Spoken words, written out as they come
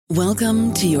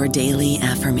Welcome to your daily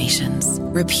affirmations.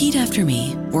 Repeat after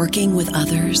me. Working with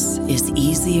others is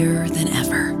easier than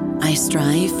ever. I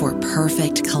strive for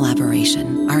perfect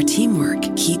collaboration. Our teamwork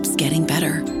keeps getting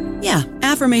better. Yeah,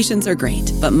 affirmations are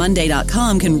great, but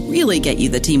Monday.com can really get you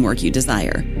the teamwork you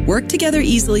desire. Work together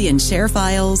easily and share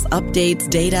files, updates,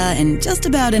 data, and just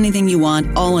about anything you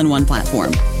want all in one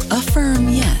platform. Affirm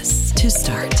yes to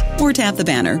start, or tap the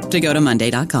banner to go to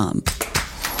Monday.com.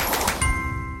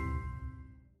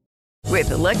 With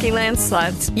the Lucky Land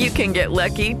Slots, you can get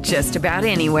lucky just about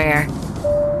anywhere.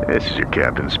 This is your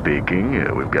captain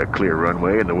speaking. We've got clear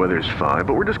runway and the weather's fine,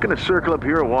 but we're just going to circle up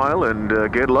here a while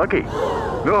and get lucky.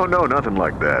 No, nothing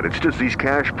like that. It's just these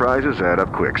cash prizes add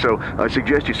up quick. So I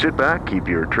suggest you sit back, keep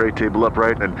your tray table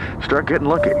upright, and start getting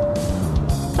lucky.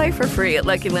 Play for free at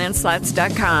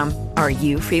LuckyLandSlots.com. Are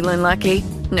you feeling lucky?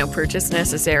 No purchase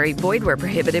necessary. Void where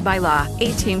prohibited by law.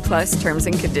 18+ terms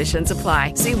and conditions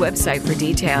apply. See website for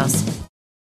details.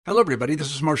 Hello, everybody.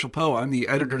 This is Marshall Poe. I'm the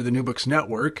editor of the New Books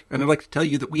Network, and I'd like to tell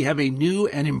you that we have a new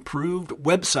and improved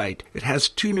website. It has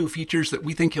 2 new features that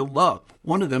we think you'll love.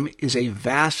 One of them is a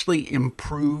vastly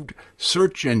improved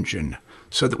search engine,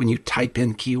 so that when you type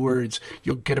in keywords,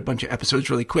 you'll get a bunch of episodes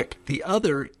really quick. The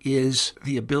other is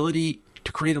the ability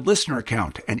to create a listener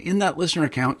account. And in that listener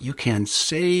account, you can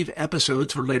save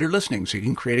episodes for later listening. So you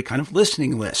can create a kind of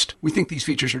listening list. We think these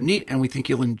features are neat and we think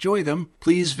you'll enjoy them.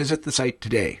 Please visit the site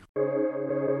today.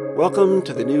 Welcome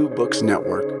to the New Books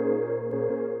Network.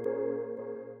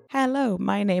 Hello,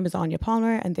 my name is Anya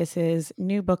Palmer, and this is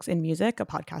New Books in Music, a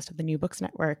podcast of the New Books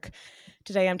Network.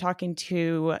 Today I'm talking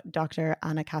to Dr.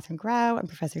 Kathryn Grau and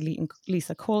Professor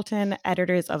Lisa Colton,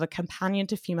 editors of A Companion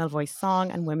to Female Voice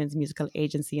Song and Women's Musical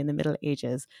Agency in the Middle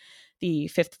Ages,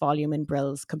 the 5th volume in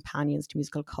Brill's Companions to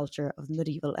Musical Culture of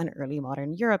Medieval and Early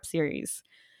Modern Europe series.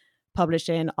 Published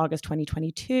in August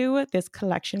 2022, this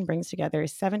collection brings together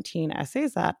 17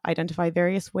 essays that identify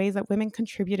various ways that women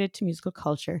contributed to musical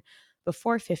culture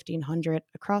before 1500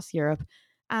 across Europe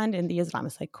and in the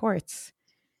Islamicide courts.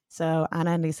 So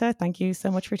Anna and Lisa, thank you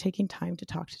so much for taking time to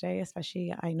talk today,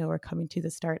 especially I know we're coming to the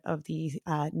start of the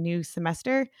new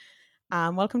semester.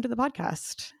 Welcome to the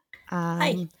podcast.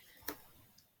 Hi.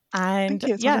 And thank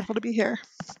you. It's wonderful to be here.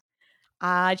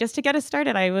 Just to get us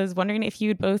started, I was wondering if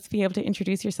you'd both be able to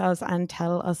introduce yourselves and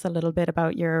tell us a little bit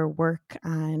about your work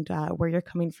and where you're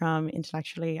coming from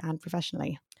intellectually and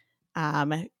professionally.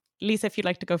 Lisa, if you'd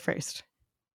like to go first.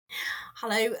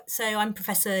 Hello, so I'm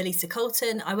Professor Lisa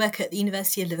Colton. I work at the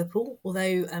University of Liverpool,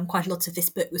 although quite a lot of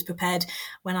this book was prepared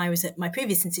when I was at my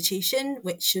previous institution,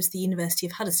 which was the University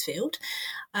of Huddersfield.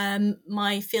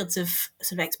 My fields of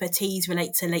sort of expertise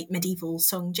relate to late medieval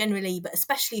song generally, but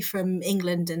especially from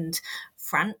England and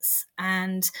France.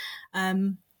 And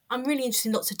I'm really interested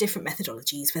in lots of different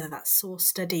methodologies, whether that's source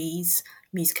studies,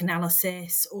 music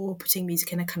analysis, or putting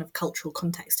music in a kind of cultural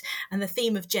context. And the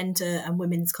theme of gender and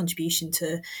women's contribution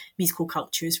to musical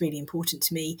culture is really important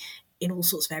to me in all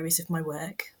sorts of areas of my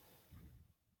work.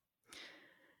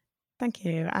 Thank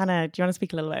you. Anna, do you want to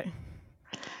speak a little bit?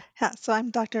 Yeah, so I'm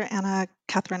Dr. Anna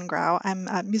Kathryn Grau. I'm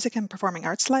a music and performing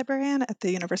arts librarian at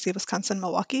the University of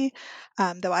Wisconsin-Milwaukee,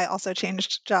 though I also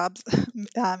changed jobs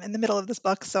in the middle of this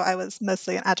book, so I was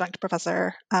mostly an adjunct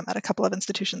professor at a couple of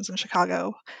institutions in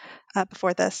Chicago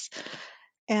before this.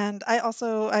 And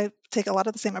I take a lot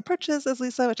of the same approaches as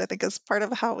Lisa, which I think is part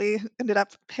of how we ended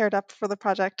up paired up for the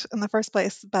project in the first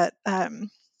place, but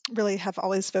really have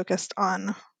always focused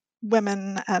on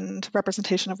women and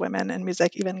representation of women in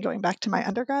music, even going back to my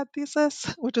undergrad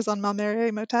thesis, which is on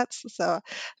Malmere motets. So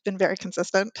I've been very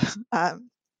consistent.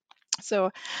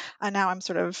 So now I'm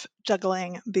sort of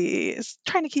juggling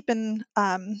trying to keep in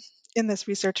this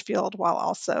research field while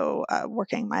also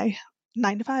working my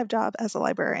 9-to-5 job as a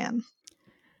librarian.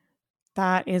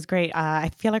 That is great.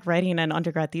 I feel like writing an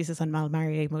undergrad thesis on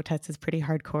Malmere motets is pretty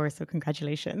hardcore, so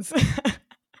congratulations.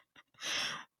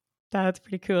 That's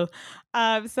pretty cool.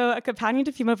 So A Companion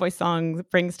to Female Voice Song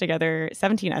brings together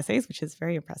 17 essays, which is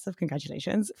very impressive.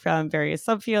 Congratulations, from various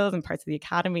subfields and parts of the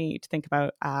academy to think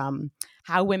about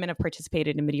how women have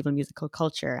participated in medieval musical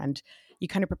culture. And you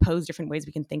kind of propose different ways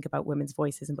we can think about women's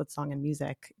voices in both song and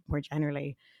music more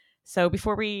generally. So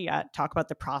before we talk about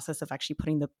the process of actually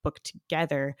putting the book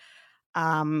together,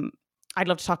 I'd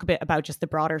love to talk a bit about just the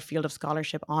broader field of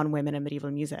scholarship on women in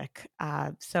medieval music.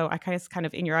 So I guess kind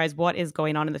of in your eyes, what is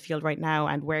going on in the field right now,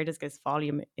 and where does this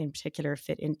volume in particular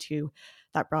fit into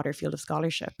that broader field of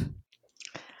scholarship?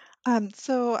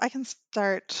 So I can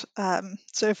start.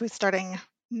 So if we're starting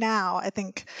now, I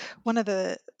think one of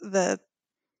the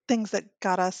things that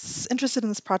got us interested in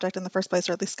this project in the first place,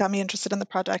 or at least got me interested in the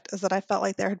project, is that I felt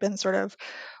like there had been sort of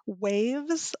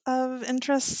waves of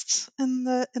interest in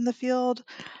the field,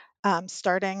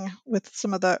 starting with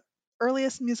some of the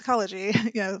earliest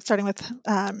musicology, starting with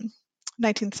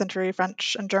 19th century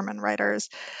French and German writers.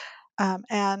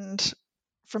 And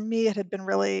for me, it had been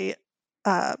really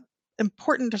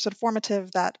important or sort of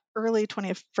formative, that early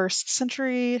 21st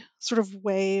century sort of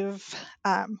wave.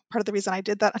 Part of the reason I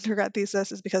did that undergrad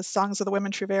thesis is because Songs of the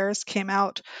Women Trouvères came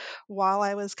out while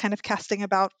I was kind of casting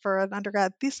about for an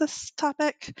undergrad thesis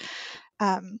topic.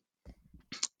 And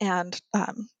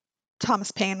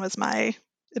Thomas Paine was my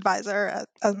advisor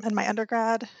in my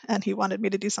undergrad, and he wanted me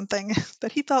to do something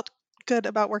that he felt good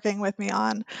about working with me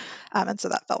on. And so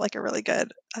that felt like a really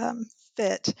good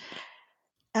fit.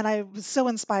 And I was so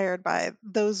inspired by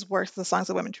those works, the Songs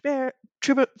of Women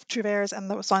Trouvères and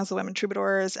the Songs of Women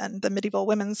Troubadours and the Medieval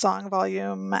Women's Song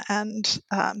volume and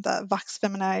the Vox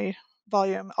Feminae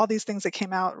volume, all these things that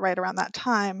came out right around that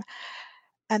time.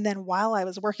 And then while I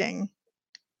was working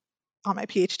on my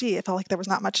PhD, it felt like there was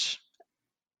not much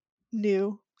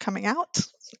new coming out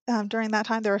during that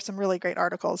time. There were some really great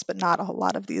articles, but not a whole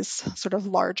lot of these sort of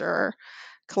larger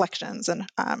collections and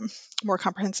more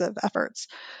comprehensive efforts.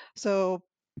 So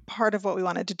part of what we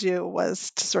wanted to do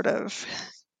was to sort of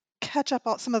catch up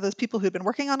some of those people who'd been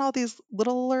working on all these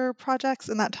littler projects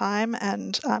in that time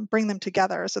and bring them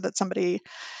together so that somebody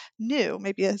new,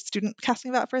 maybe a student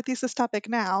casting about for a thesis topic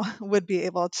now, would be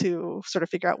able to sort of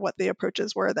figure out what the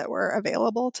approaches were that were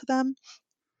available to them.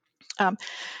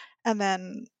 And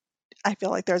then I feel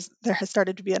like there has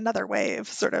started to be another wave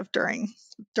sort of during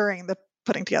the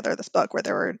putting together this book, where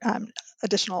there were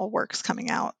additional works coming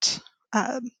out,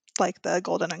 like the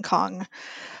Golden and Kong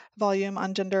volume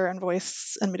on gender and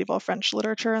voice in medieval French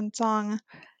literature and song,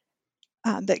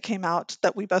 that came out,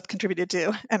 that we both contributed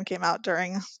to, and came out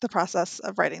during the process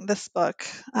of writing this book,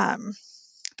 that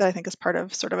I think is part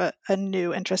of sort of a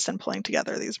new interest in pulling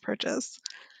together these approaches.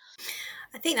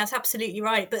 I think that's absolutely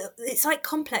right, but it's like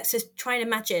complex to try and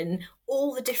imagine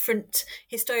all the different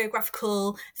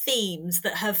historiographical themes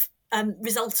that have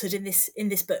resulted in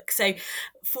this book. So,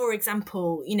 for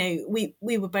example,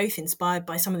 we were both inspired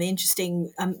by some of the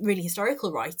interesting, really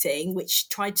historical writing, which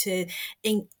tried to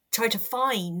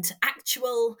find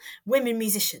actual women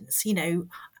musicians.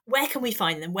 Where can we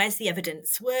find them? Where's the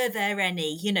evidence? Were there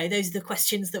any? Those are the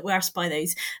questions that were asked by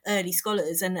those early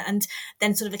scholars, and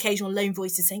then sort of occasional lone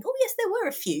voices saying, oh yes, there were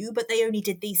a few, but they only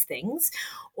did these things,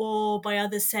 or by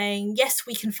others saying, yes,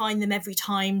 we can find them every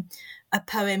time a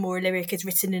poem or a lyric is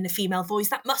written in a female voice.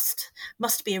 That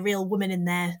must be a real woman in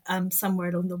there somewhere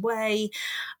along the way.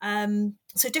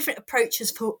 So different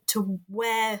approaches to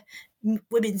where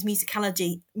women's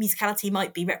musicality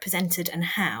might be represented and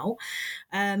how.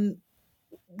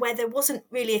 Where there wasn't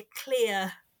really a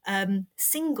clear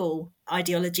single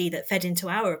ideology that fed into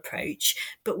our approach,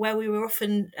 but where we were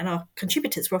often, and our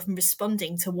contributors were often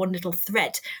responding to one little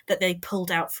thread that they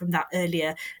pulled out from that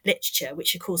earlier literature,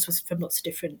 which of course was from lots of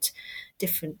different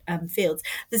fields.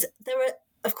 There are,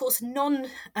 of course,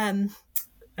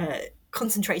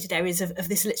 concentrated areas of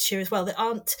this literature as well that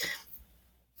aren't.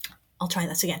 I'll try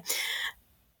that again.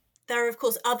 There are, of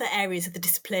course, other areas of the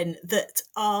discipline that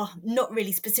are not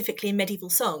really specifically in medieval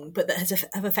song, but that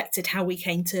have affected how we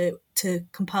came to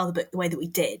compile the book the way that we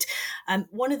did.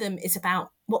 One of them is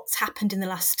about what's happened in the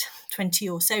last 20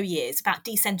 or so years about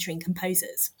decentering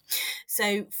composers.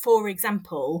 So, for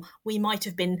example, we might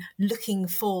have been looking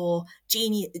for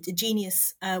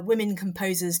genius women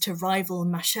composers to rival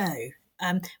Machaut,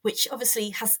 which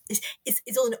obviously is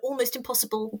an almost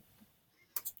impossible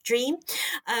dream.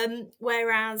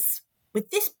 Whereas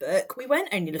with this book, we weren't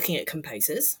only looking at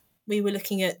composers, we were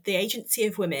looking at the agency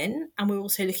of women, and we were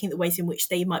also looking at the ways in which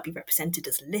they might be represented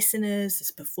as listeners,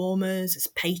 as performers, as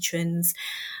patrons.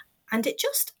 And it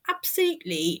just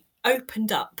absolutely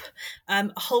opened up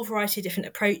a whole variety of different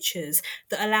approaches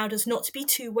that allowed us not to be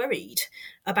too worried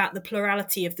about the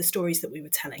plurality of the stories that we were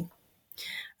telling.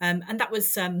 And that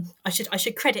was, I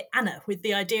should credit Anna with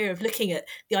the idea of looking at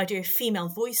the idea of female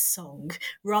voice song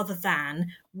rather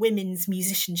than women's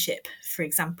musicianship, for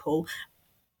example,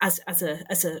 as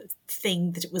a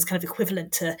thing that was kind of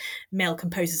equivalent to male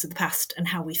composers of the past and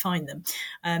how we find them.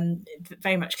 It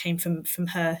very much came from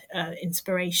her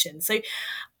inspiration. So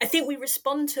I think we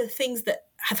respond to things that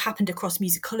have happened across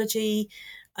musicology,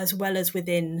 as well as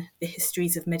within the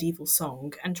histories of medieval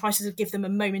song, and try to sort of give them a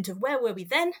moment of where were we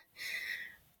then?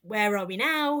 Where are we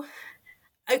now?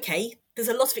 Okay, there's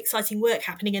a lot of exciting work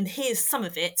happening and here's some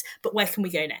of it, but where can we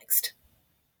go next?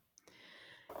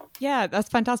 Yeah, that's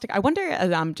fantastic. I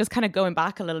wonder, just kind of going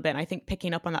back a little bit, and I think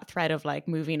picking up on that thread of like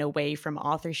moving away from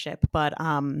authorship, but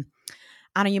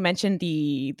Anna, you mentioned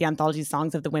the anthology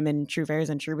songs of the women trouvères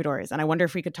and troubadours, and I wonder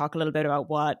if we could talk a little bit about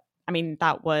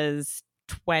that was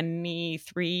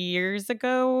 23 years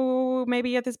ago,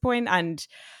 maybe at this point, and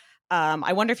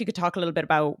I wonder if you could talk a little bit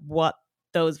about what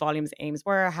those volumes' aims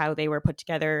were, how they were put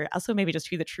together, also maybe just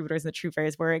who the troubadours and the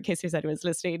trouvères were, in case there's anyone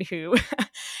listening who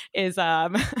is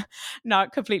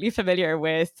not completely familiar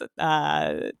with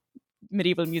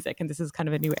medieval music, and this is kind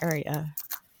of a new area.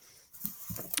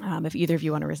 If either of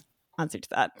you want to answer to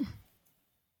that.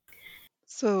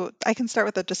 So I can start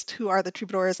with just who are the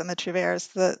troubadours and the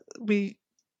trouvères. That we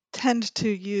tend to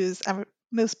use,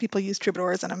 most people use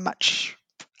troubadours in a much,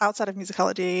 outside of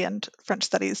musicology and French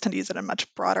studies, tend to use it in a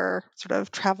much broader sort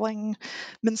of traveling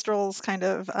minstrels kind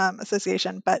of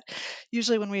association. But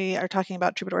usually when we are talking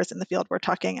about troubadours in the field, we're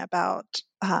talking about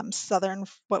Southern,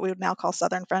 what we would now call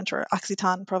Southern French or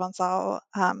Occitan Provençal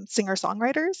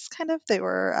singer-songwriters, kind of. They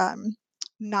were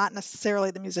not necessarily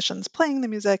the musicians playing the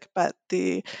music, but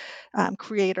the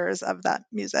creators of that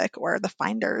music or the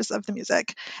finders of the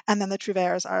music. And then the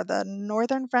trouvères are the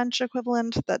Northern French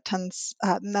equivalent that tends,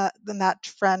 then that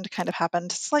trend kind of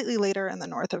happened slightly later in the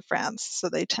north of France. So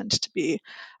they tend to be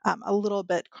a little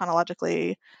bit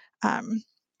chronologically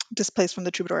displaced from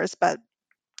the troubadours, but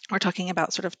we're talking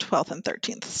about sort of 12th and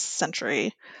 13th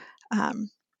century. And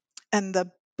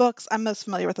the books, I'm most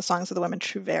familiar with the Songs of the Women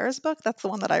Trouvères book. That's the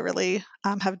one that I really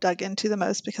have dug into the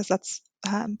most because that's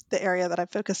the area that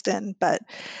I've focused in. But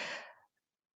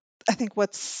I think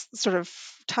what's sort of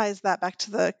ties that back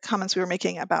to the comments we were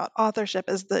making about authorship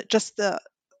is that just the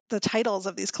titles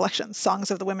of these collections,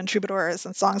 Songs of the Women Troubadours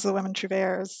and Songs of the Women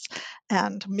Trouvères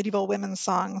and medieval women's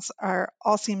songs,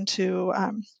 all seem to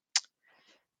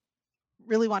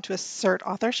really want to assert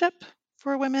authorship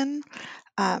for women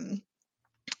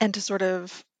and to sort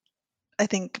of, I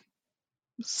think,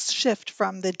 shift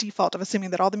from the default of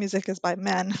assuming that all the music is by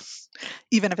men,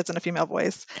 even if it's in a female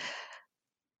voice,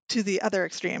 to the other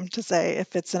extreme to say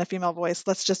if it's in a female voice,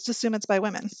 let's just assume it's by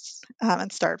women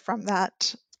and start from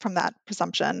that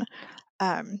presumption.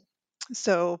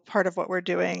 So part of what we're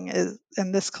doing is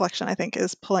in this collection, I think,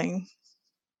 is pulling,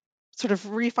 sort of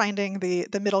refinding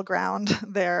the middle ground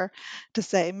there to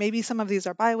say maybe some of these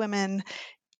are by women,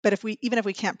 but even if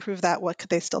we can't prove that, what could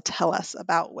they still tell us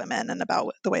about women and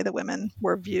about the way that women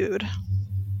were viewed?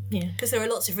 Yeah, because there are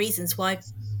lots of reasons why,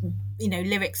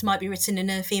 lyrics might be written in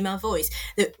a female voice.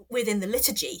 That within the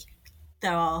liturgy,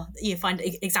 you find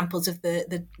examples of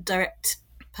the direct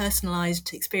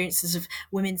personalized experiences of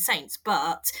women saints,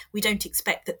 but we don't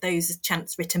expect that those are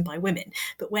chants written by women.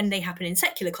 But when they happen in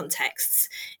secular contexts,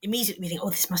 immediately we think, oh,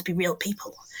 this must be real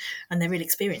people and their real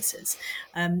experiences.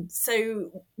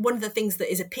 So one of the things that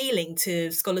is appealing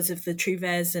to scholars of the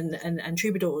trouvères and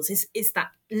troubadours is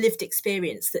that lived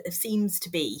experience that seems to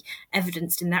be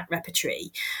evidenced in that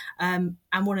repertory. And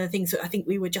one of the things that I think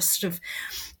we were just sort of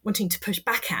wanting to push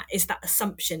back at is that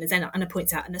assumption, as Anna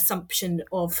points out, an assumption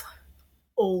of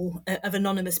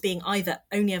anonymous being either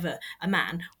only ever a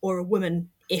man or a woman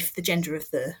if the gender of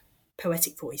the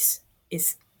poetic voice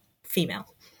is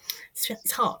female.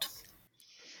 It's hard.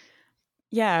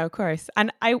 Yeah, of course.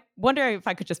 And I wonder if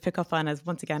I could just pick up on, as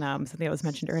once again, something that was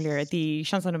mentioned earlier, the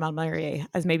Chanson de Malmarie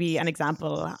as maybe an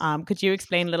example. Could you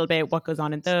explain a little bit what goes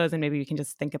on in those, and maybe we can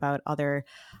just think about other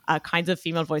kinds of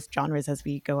female voiced genres as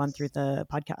we go on through the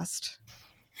podcast?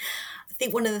 I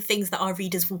think one of the things that our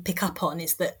readers will pick up on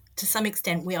is that to some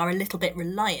extent we are a little bit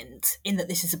reliant, in that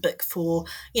this is a book for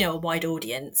a wide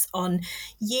audience, on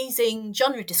using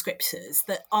genre descriptors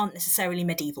that aren't necessarily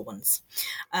medieval ones.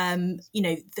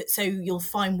 So you'll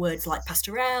find words like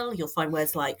pastorelle, you'll find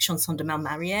words like chanson de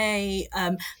Malmarie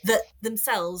that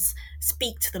themselves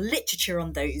speak to the literature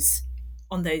on those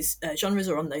genres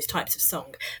or on those types of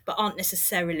song, but aren't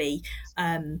necessarily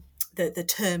the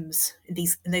terms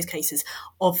in those cases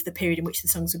of the period in which the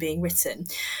songs were being written.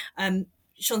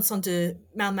 Chanson de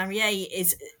Malmarie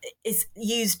is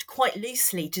used quite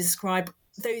loosely to describe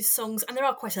those songs, and there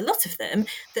are quite a lot of them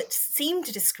that seem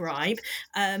to describe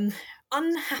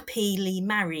unhappily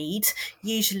married,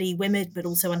 usually women, but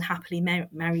also unhappily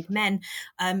married men,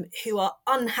 who are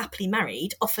unhappily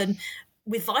married, often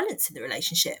with violence in the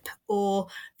relationship, or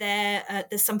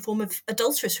there's some form of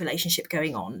adulterous relationship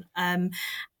going on.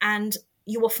 And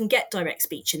you often get direct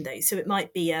speech in those. So it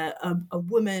might be a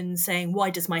woman saying, why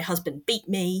does my husband beat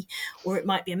me? Or it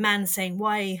might be a man saying,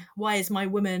 why is my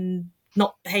woman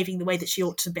not behaving the way that she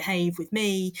ought to behave with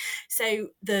me? So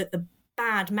the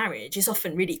bad marriage is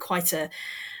often really quite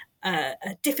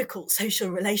a difficult social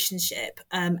relationship,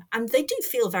 and they do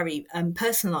feel very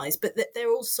personalised, but that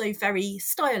they're also very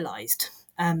stylised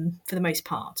for the most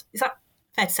part. Is that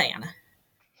fair to say, Anna?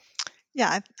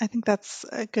 Yeah, I think that's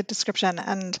a good description,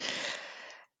 and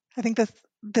I think that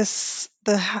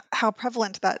how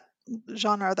prevalent that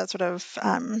genre, that sort of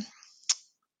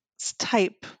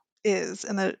type is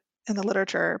in the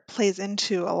literature, plays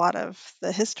into a lot of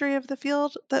the history of the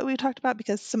field that we talked about,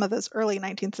 because some of those early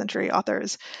 19th century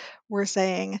authors were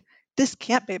saying this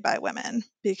can't be by women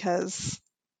because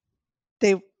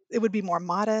it would be more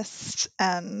modest,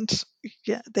 and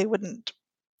they wouldn't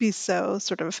be so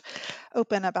sort of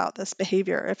open about this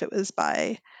behavior if it was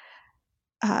by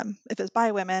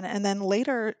women. And then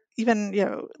later, even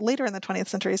later in the 20th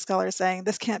century, scholars saying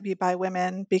this can't be by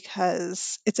women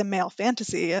because it's a male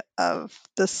fantasy of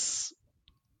this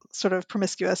sort of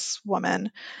promiscuous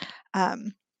woman.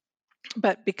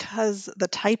 But because the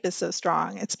type is so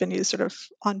strong, it's been used sort of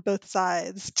on both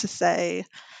sides to say,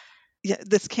 yeah,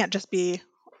 this can't just be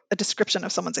a description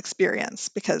of someone's experience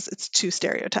because it's too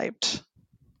stereotyped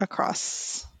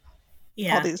across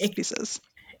all these pieces.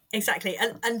 Exactly.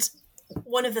 And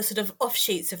one of the sort of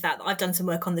offshoots of that I've done some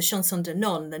work on, the chanson de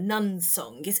non, the nun's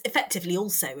song, is effectively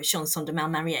also a chanson de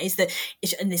malmarié. Is that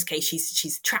in this case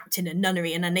she's trapped in a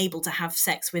nunnery and unable to have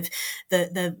sex with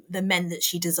the men that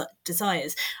she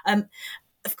desires.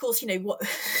 Of course, what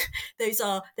those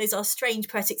are strange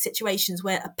poetic situations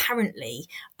where apparently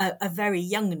a very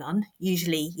young nun,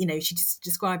 usually she's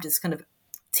described as kind of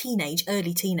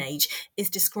early teenage, is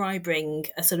describing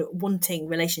a sort of wanting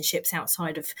relationships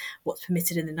outside of what's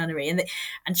permitted in the nunnery,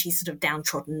 and she's sort of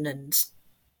downtrodden and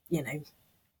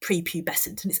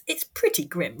prepubescent, and it's pretty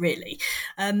grim, really.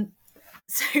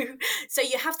 So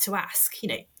you have to ask, who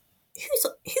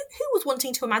was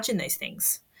wanting to imagine those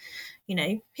things?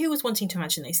 Who was wanting to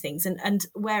imagine those things? And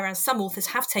whereas some authors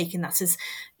have taken that as,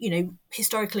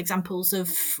 historical examples of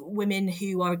women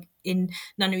who are in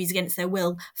nunneries against their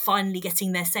will finally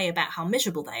getting their say about how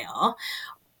miserable they are,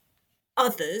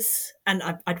 others, and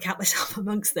I'd count myself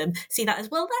amongst them, see that as,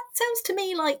 well, that sounds to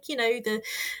me like, the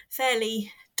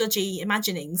fairly dodgy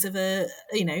imaginings of a,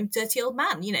 dirty old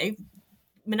man,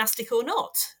 monastic or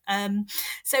not.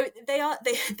 So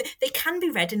they can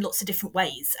be read in lots of different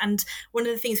ways, and one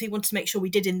of the things we wanted to make sure we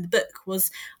did in the book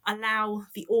was allow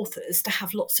the authors to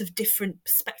have lots of different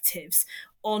perspectives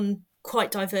on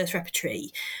quite diverse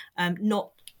repertory,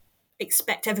 not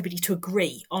expect everybody to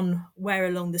agree on where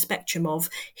along the spectrum of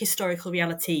historical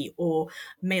reality or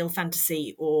male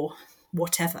fantasy or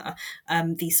whatever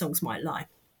these songs might lie.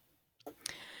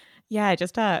 Yeah,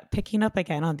 just picking up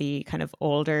again on the kind of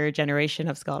older generation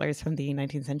of scholars from the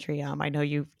 19th century. I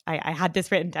know I had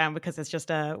this written down because it's just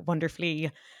a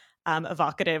wonderfully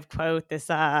evocative quote. This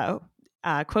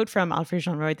quote from Alfred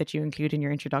Jean Roy that you include in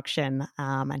your introduction.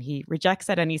 And he rejects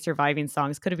that any surviving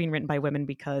songs could have been written by women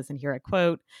because, and here I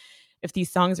quote, "If these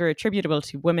songs were attributable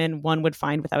to women, one would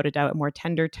find without a doubt a more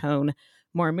tender tone,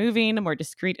 more moving, more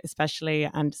discreet especially,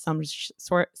 and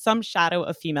some shadow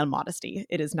of female modesty.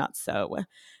 It is not so."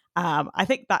 I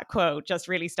think that quote just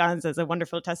really stands as a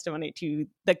wonderful testimony to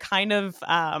the kind of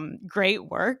great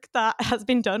work that has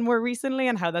been done more recently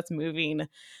and how that's moving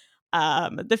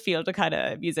the field of kind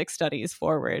of music studies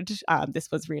forward. This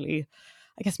was really,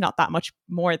 I guess, not that much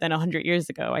more than 100 years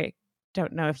ago. I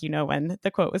don't know if you know when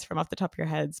the quote was from off the top of your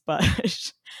heads, but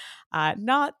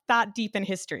not that deep in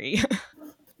history.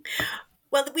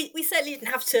 Well, we certainly didn't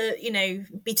have to,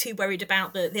 be too worried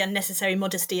about the unnecessary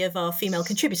modesty of our female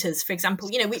contributors. For example,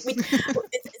 we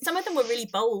some of them were really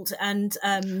bold, and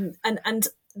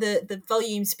the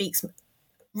volume speaks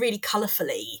really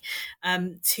colourfully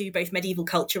to both medieval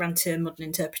culture and to modern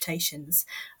interpretations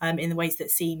in the ways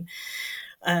that seem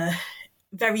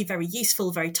very, very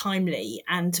useful, very timely,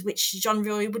 and which Jean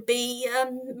Roy would be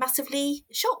massively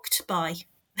shocked by.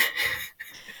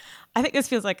 I think this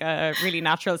feels like a really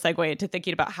natural segue into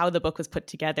thinking about how the book was put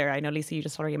together. I know, Lisa, you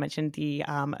just already mentioned the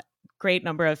great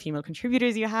number of female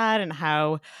contributors you had, and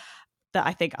how that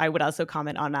I think I would also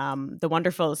comment on the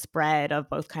wonderful spread of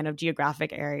both kind of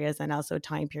geographic areas and also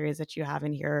time periods that you have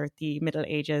in here. The Middle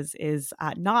Ages is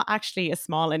not actually a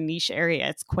small and niche area.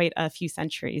 It's quite a few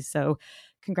centuries. So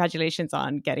congratulations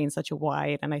on getting such a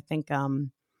wide, and I think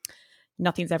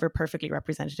nothing's ever perfectly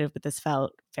representative, but this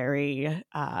felt very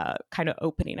kind of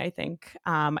opening, I think.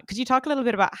 Could you talk a little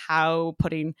bit about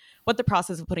what the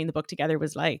process of putting the book together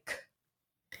was like?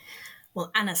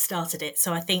 Well, Anna started it,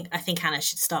 so I think Anna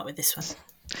should start with this one.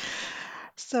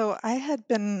 So I had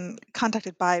been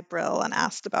contacted by Brill and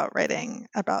asked about writing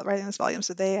this volume.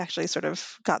 So they actually sort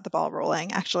of got the ball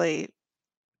rolling. Actually,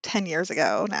 10 years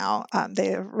ago now.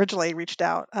 They originally reached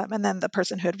out, and then the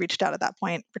person who had reached out at that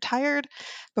point retired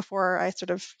before I sort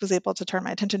of was able to turn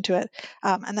my attention to it.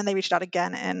 And then they reached out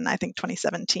again in, I think,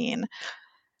 2017.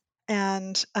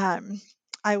 And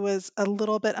I was a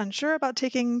little bit unsure about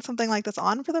taking something like this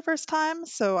on for the first time,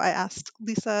 so I asked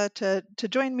Lisa to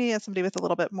join me as somebody with a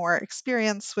little bit more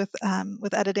experience with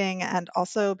editing, and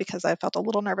also because I felt a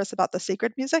little nervous about the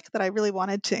sacred music that I really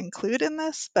wanted to include in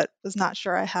this, but was not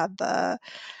sure I had the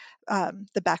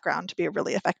background to be a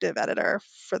really effective editor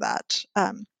for that.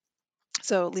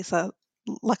 So Lisa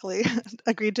luckily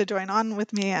agreed to join on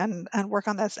with me and work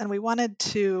on this, and we wanted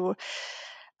to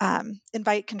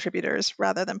invite contributors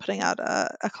rather than putting out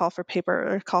a call for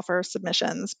paper or call for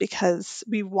submissions, because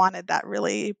we wanted that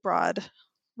really broad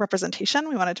representation.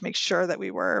 We wanted to make sure that we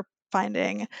were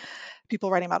finding people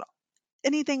writing about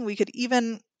anything we could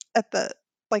even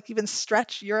even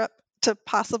stretch Europe to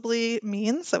possibly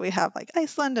mean. So we have like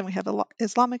Iceland and we have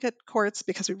Islamic courts,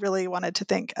 because we really wanted to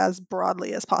think as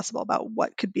broadly as possible about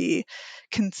what could be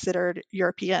considered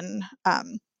European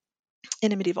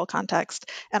in a medieval context,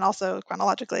 and also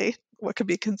chronologically what could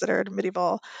be considered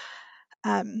medieval.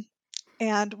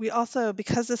 And we also,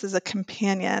 because this is a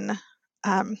companion,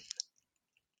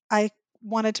 I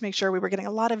wanted to make sure we were getting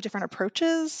a lot of different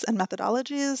approaches and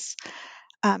methodologies,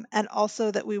 and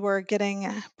also that we were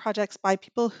getting projects by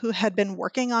people who had been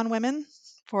working on women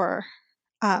for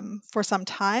some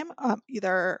time,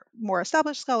 either more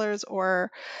established scholars or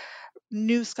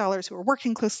new scholars who are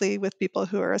working closely with people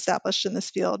who are established in this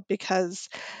field, because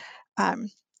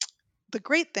the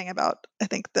great thing about, I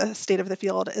think, the state of the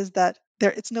field is that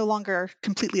it's no longer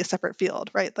completely a separate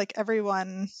field, right? Like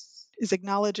everyone is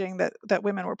acknowledging that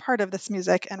women were part of this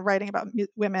music and writing about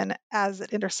women as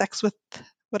it intersects with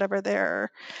whatever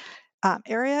their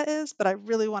area is. But I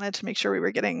really wanted to make sure we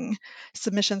were getting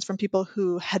submissions from people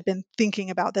who had been thinking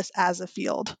about this as a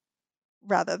field,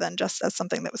 rather than just as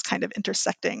something that was kind of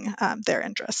intersecting their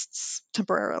interests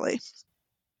temporarily.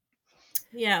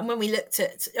 Yeah, and when we looked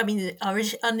at, our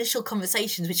initial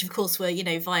conversations, which of course were,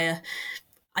 via,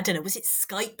 I don't know, was it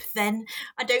Skype then?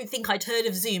 I don't think I'd heard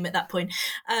of Zoom at that point.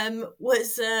 We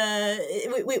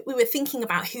were thinking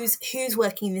about who's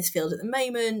working in this field at the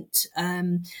moment.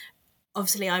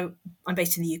 Obviously, I'm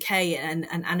based in the UK and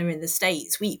Anna in the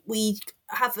States. We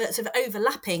have sort of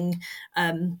overlapping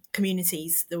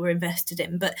communities that we're invested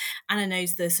in, but Anna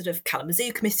knows the sort of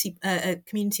Kalamazoo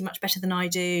community much better than I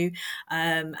do,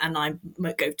 and I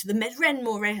might go to the Medren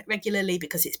more regularly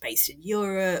because it's based in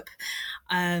Europe.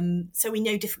 So we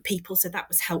know different people, so that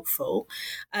was helpful.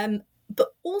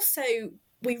 But also,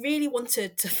 we really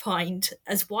wanted to find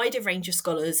as wide a range of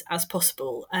scholars as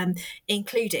possible,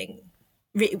 including,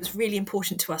 it was really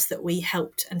important to us that we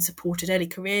helped and supported early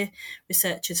career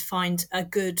researchers find a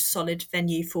good, solid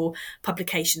venue for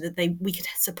publication that we could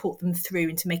support them through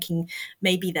into making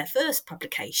maybe their first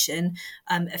publication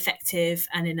effective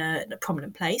and in a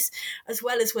prominent place, as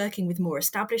well as working with more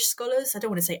established scholars. I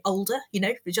don't want to say older,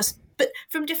 but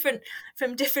from different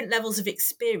levels of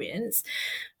experience.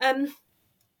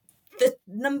 The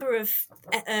number of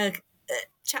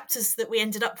chapters that we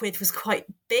ended up with was quite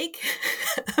big,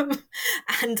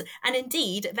 and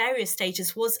indeed at various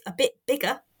stages was a bit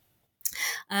bigger,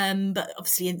 but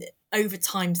obviously over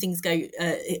time things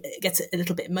it gets a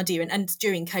little bit muddier, and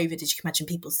during COVID, as you can imagine,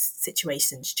 people's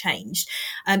situations changed.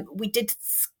 We did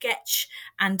sketch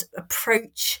and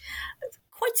approach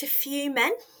quite a few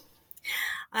men,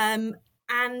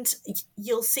 and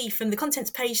you'll see from the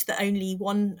contents page that only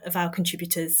one of our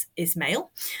contributors is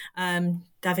male,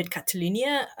 David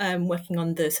Catalunya, working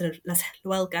on the sort of Las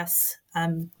Huelgas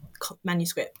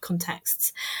manuscript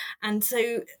contexts. And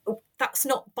so that's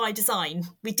not by design.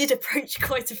 We did approach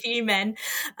quite a few men.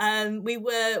 We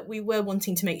were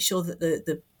wanting to make sure that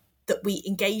that we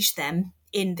engage them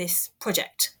in this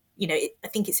project. I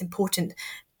think it's important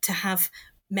to have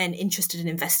men interested and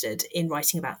invested in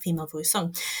writing about female voice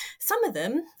song. Some of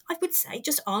them, I would say,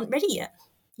 just aren't ready yet.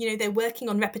 They're working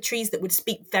on repertories that would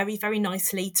speak very, very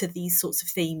nicely to these sorts of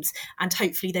themes, and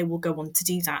hopefully they will go on to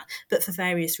do that. But for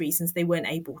various reasons, they weren't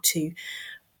able to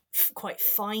quite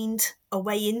find a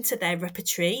way into their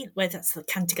repertory, whether that's the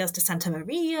Cantigas de Santa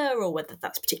Maria or whether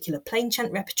that's particular plain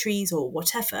chant repertories or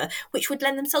whatever, which would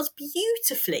lend themselves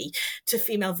beautifully to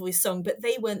female voice song, but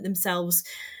they weren't themselves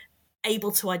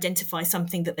able to identify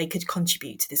something that they could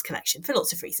contribute to this collection for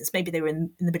lots of reasons. Maybe they were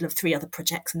in the middle of 3 other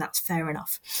projects, and that's fair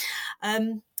enough.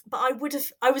 But I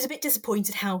was a bit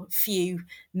disappointed how few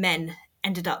men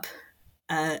ended up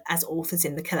as authors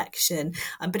in the collection,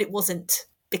 but it wasn't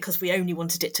because we only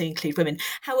wanted it to include women.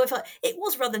 However, it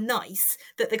was rather nice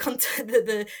that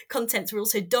the contents were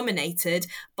also dominated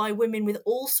by women with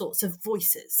all sorts of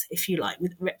voices, if you like,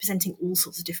 with representing all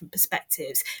sorts of different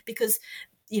perspectives, because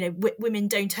women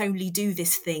don't only do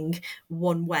this thing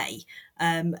one way,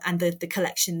 and the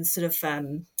collection's sort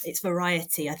of its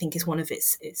variety, I think, is one of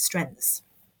its strengths.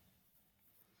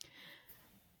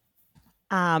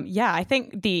 I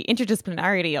think the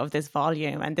interdisciplinarity of this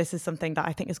volume, and this is something that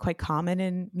I think is quite common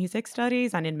in music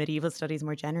studies and in medieval studies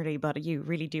more generally, but you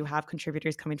really do have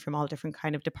contributors coming from all different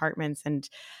kind of departments and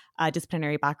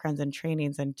disciplinary backgrounds and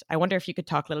trainings. And I wonder if you could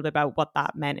talk a little bit about what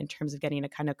that meant in terms of getting a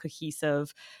kind of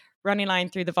cohesive running line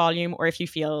through the volume, or if you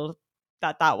feel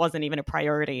that that wasn't even a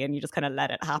priority and you just kind of let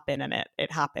it happen and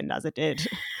it happened as it did.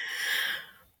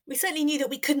 We certainly knew that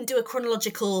we couldn't do a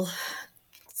chronological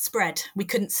spread. We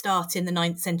couldn't start in the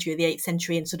 9th century or the 8th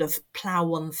century and sort of plough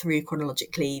one through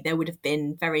chronologically. There would have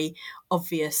been very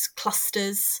obvious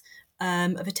clusters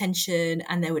of attention,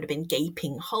 and there would have been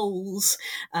gaping holes.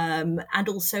 And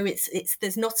also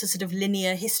there's not a sort of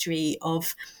linear history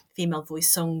of female voice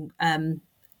song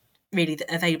really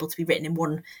available to be written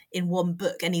in one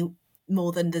book, any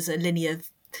more than there's a linear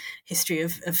history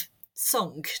of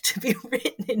song to be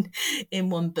written in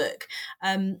one book.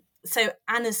 So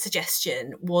Anna's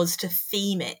suggestion was to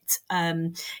theme it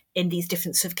in these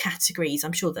different sort of categories.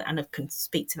 I'm sure that Anna can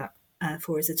speak to that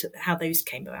for us, as to how those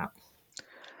came about.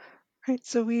 Right.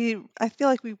 So I feel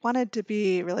like we wanted to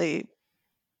be really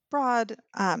broad,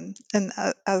 and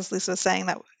as Lisa was saying,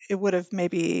 that it would have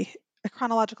maybe a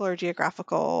chronological or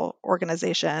geographical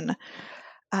organization.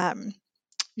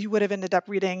 You would have ended up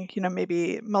reading,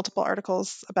 maybe multiple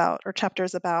articles about or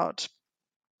chapters about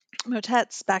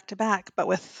motets back to back, but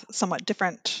with somewhat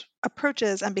different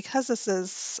approaches. And because this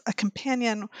is a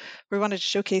companion, we wanted to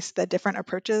showcase the different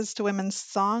approaches to women's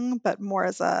song, but more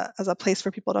as a place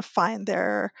for people to find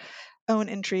their own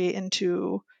entry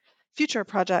into future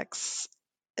projects.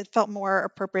 It felt more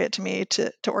appropriate to me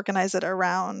to organize it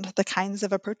around the kinds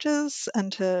of approaches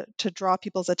and to draw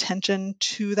people's attention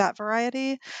to that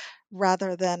variety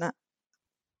rather than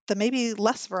the maybe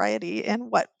less variety in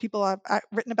what people have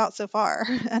written about so far,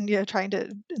 and trying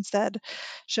to instead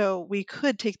show we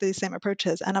could take these same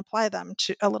approaches and apply them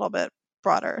to a little bit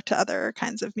broader to other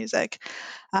kinds of music.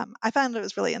 I found it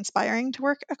was really inspiring to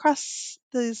work across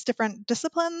these different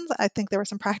disciplines. I think there were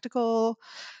some practical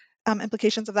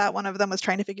implications of that. One of them was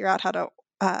trying to figure out how to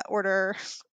order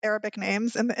Arabic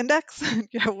names in the index,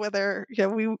 whether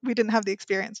we didn't have the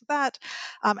experience with that.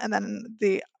 And then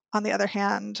on the other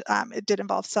hand, it did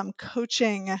involve some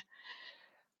coaching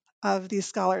of these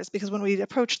scholars, because when we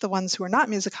approached the ones who are not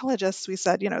musicologists, we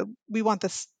said, we want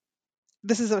this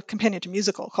is a companion to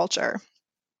musical culture.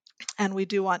 And we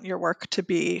do want your work to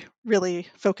be really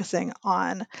focusing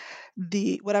on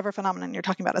whatever phenomenon you're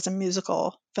talking about as a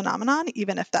musical phenomenon,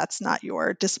 even if that's not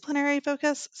your disciplinary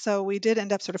focus. So we did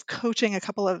end up sort of coaching a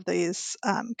couple of these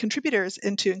contributors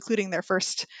into including their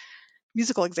first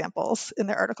musical examples in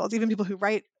their articles, even people who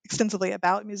write extensively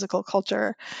about musical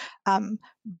culture.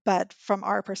 But from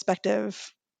our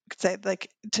perspective, could say, like,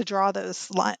 to draw those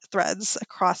threads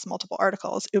across multiple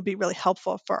articles, it would be really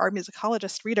helpful for our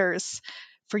musicologist readers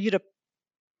for you to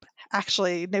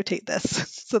actually notate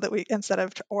this so that we, instead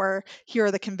of, or here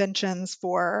are the conventions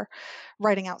for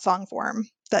writing out song form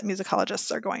that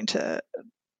musicologists are going to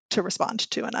respond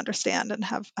to and understand and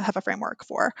have a framework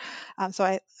for. So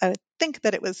I think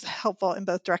that it was helpful in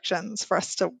both directions for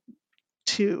us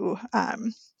to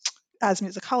as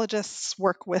musicologists,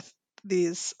 work with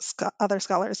these other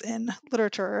scholars in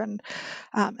literature and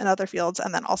in other fields,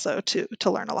 and then also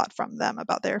to learn a lot from them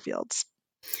about their fields.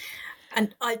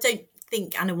 And I don't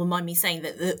think Anna will mind me saying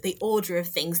that the order of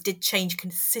things did change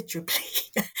considerably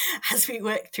as we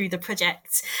worked through the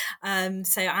project.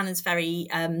 So Anna's very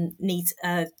neat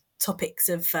topics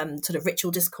of sort of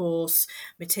ritual discourse,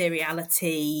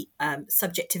 materiality,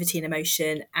 subjectivity and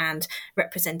emotion, and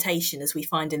representation, as we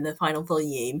find in the final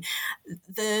volume.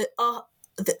 The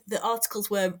articles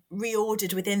were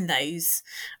reordered within those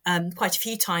quite a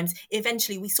few times.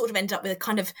 Eventually, we sort of ended up with a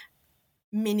kind of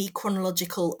mini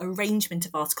chronological arrangement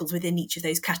of articles within each of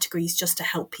those categories, just to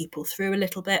help people through a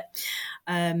little bit.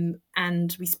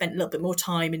 And we spent a little bit more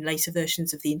time in later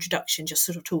versions of the introduction just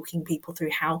sort of talking people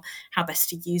through how best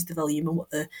to use the volume and what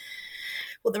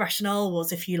the rationale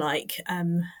was, if you like,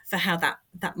 for how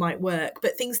that might work.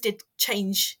 But things did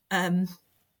change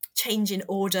in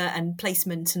order and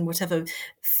placement and whatever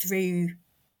through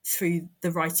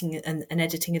the writing and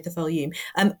editing of the volume,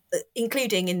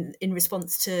 including in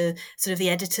response to sort of the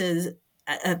editors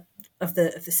of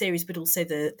the series, but also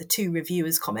the two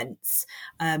reviewers' comments,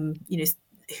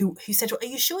 who said, well, are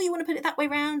you sure you want to put it that way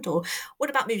around? Or what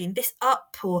about moving this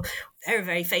up? Or they're a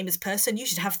very famous person, you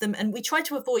should have them. And we try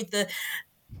to avoid the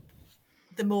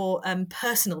more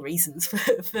personal reasons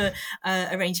for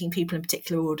arranging people in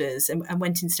particular orders, and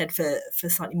went instead for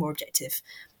slightly more objective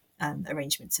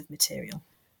arrangements of material.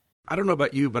 I don't know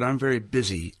about you, but I'm very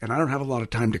busy and I don't have a lot of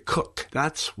time to cook.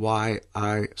 That's why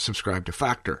I subscribe to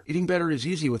Factor. Eating better is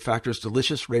easy with Factor's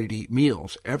delicious, ready-to-eat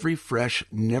meals. Every fresh,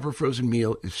 never frozen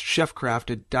meal is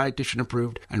chef-crafted, dietitian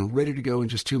approved, and ready to go in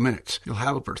just 2 minutes. You'll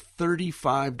have over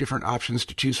 35 different options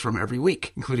to choose from every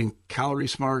week, including Calorie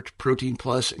Smart, Protein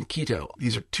Plus, and Keto.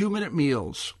 These are 2-minute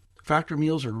meals. Factor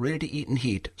meals are ready to eat and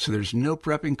heat, so there's no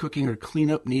prepping, cooking, or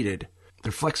cleanup needed.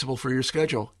 They're flexible for your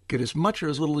schedule. Get as much or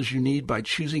as little as you need by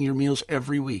choosing your meals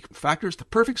every week. Factor is the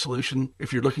perfect solution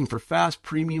if you're looking for fast,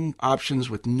 premium options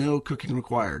with no cooking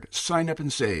required. Sign up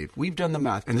and save. We've done the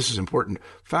math, and this is important.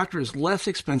 Factor is less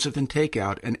expensive than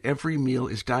takeout, and every meal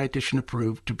is dietitian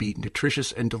approved to be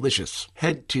nutritious and delicious.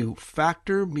 Head to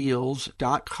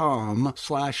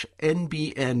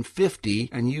factormeals.com/NBN50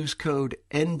 and use code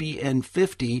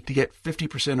NBN50 to get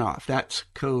 50% off. That's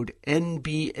code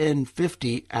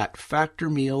NBN50 at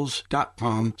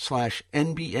factormeals.com/NBN50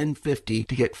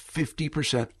 to get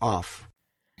 50% off.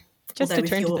 Just although to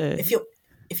turn to the...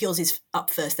 if yours is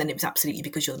up first, then it was absolutely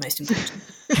because you're the most important.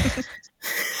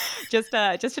 Just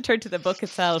to turn to the book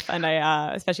itself, and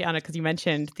I especially Anna, because you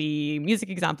mentioned the music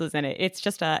examples in it. It's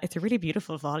a really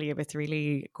beautiful volume. It's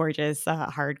really gorgeous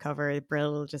hardcover.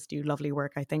 Brill just do lovely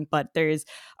work, I think. But there's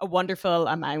a wonderful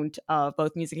amount of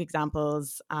both music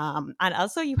examples, and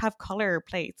also you have color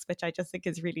plates, which I just think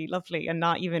is really lovely, and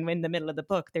not even in the middle of the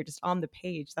book. They're just on the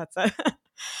page. That's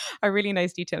a really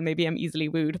nice detail. Maybe I'm easily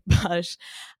wooed, but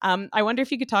I wonder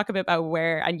if you could talk a bit about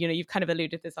where, and you've kind of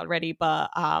alluded to this already, but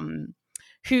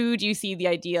who do you see the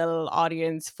ideal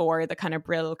audience for the kind of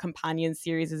Brill Companion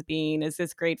series as being? Is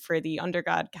this great for the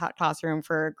undergrad classroom,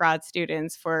 for grad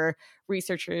students, for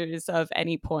researchers of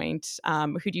any point?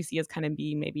 Who do you see as kind of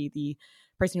being maybe the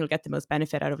person who'll get the most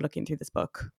benefit out of looking through this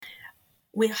book?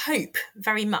 We hope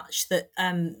very much that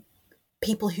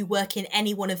people who work in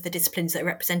any one of the disciplines that are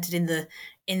represented in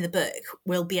the book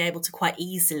will be able to quite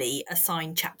easily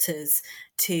assign chapters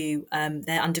to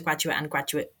their undergraduate and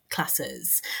graduate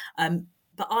classes.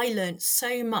 But I learned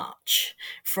so much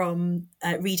from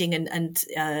reading and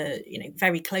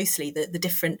very closely the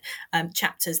different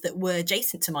chapters that were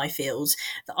adjacent to my field,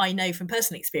 that I know from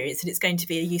personal experience that it's going to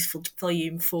be a useful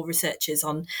volume for researchers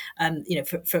on,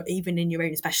 for even in your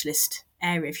own specialist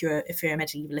area, if you're a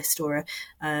medievalist or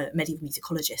a medieval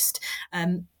musicologist.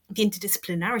 The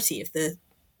interdisciplinarity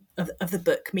of the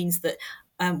book means that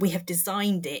we have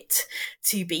designed it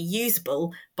to be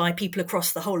usable by people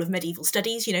across the whole of medieval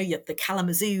studies, the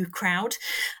Kalamazoo crowd,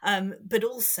 but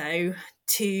also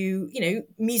to,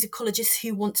 musicologists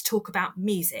who want to talk about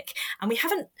music. And we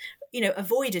haven't,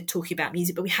 avoided talking about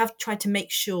music, but we have tried to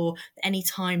make sure that any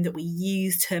time that we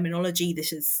use terminology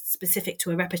that is specific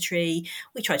to a repertory,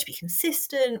 we try to be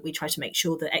consistent. We try to make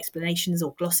sure that explanations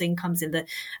or glossing comes in at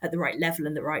the right level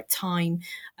and the right time.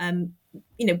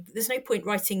 There's no point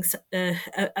writing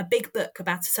a big book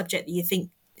about a subject that you think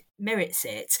merits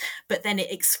it, but then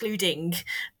it excluding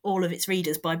all of its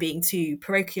readers by being too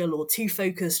parochial or too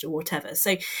focused or whatever.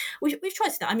 So we've tried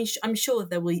to do that. I mean, I'm sure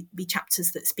there will be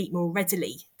chapters that speak more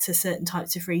readily to certain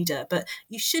types of reader, but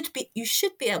you should be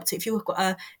able to, if you're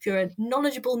a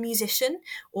knowledgeable musician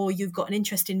or you've got an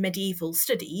interest in medieval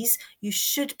studies, you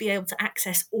should be able to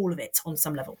access all of it on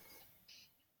some level.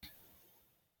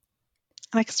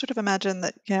 And I can sort of imagine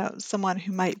that, someone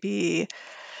who might be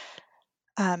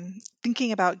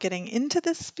thinking about getting into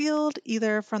this field,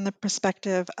 either from the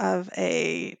perspective of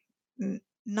a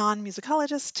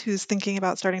non-musicologist who's thinking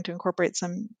about starting to incorporate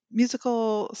some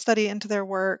musical study into their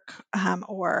work,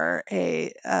 or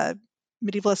a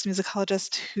medievalist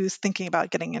musicologist who's thinking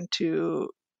about getting into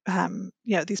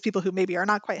these people who maybe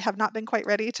have not been quite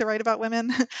ready to write about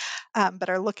women, but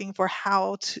are looking for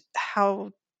how to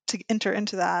enter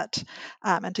into that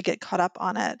and to get caught up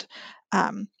on it.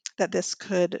 That this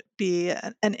could be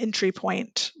an entry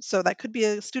point. So that could be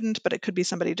a student, but it could be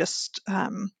somebody just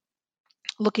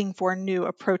looking for new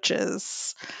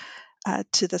approaches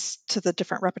to the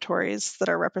different repertories that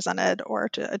are represented, or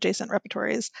to adjacent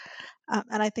repertories.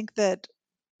 And I think that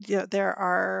there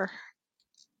are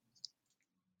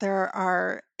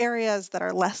areas that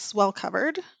are less well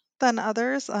covered than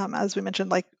others. As we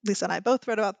mentioned, like Lisa and I both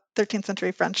wrote about 13th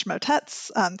century French motets.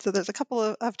 So there's a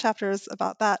couple of chapters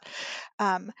about that.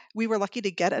 We were lucky to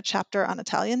get a chapter on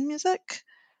Italian music.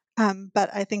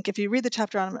 But I think if you read the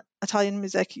chapter on Italian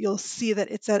music, you'll see that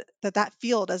that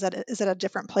field is at a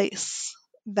different place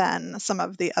than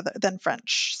than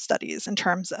French studies in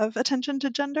terms of attention to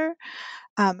gender.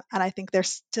 And I think they're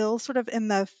still sort of in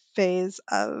the phase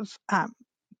of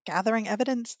gathering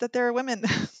evidence that there are women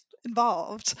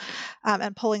involved,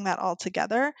 and pulling that all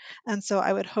together. And so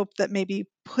I would hope that maybe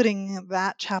putting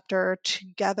that chapter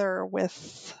together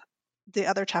with the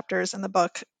other chapters in the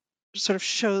book sort of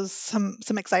shows some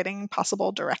exciting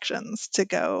possible directions to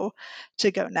go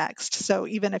next. So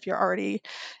even if you're already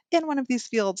in one of these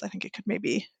fields, I think it could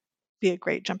maybe be a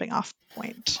great jumping off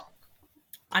point.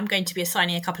 I'm going to be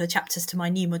assigning a couple of chapters to my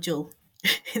new module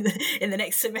in the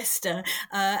next semester,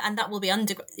 and that will be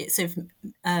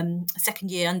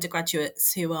second year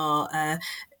undergraduates who are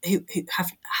who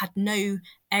have had no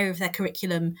area of their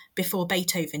curriculum before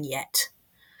Beethoven yet.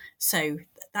 So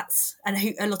that's, and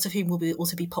a lot of whom will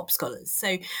also be pop scholars.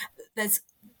 So there's,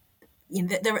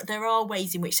 there are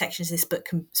ways in which sections of this book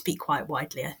can speak quite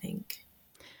widely, I think.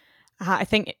 I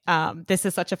think this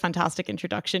is such a fantastic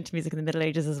introduction to music in the Middle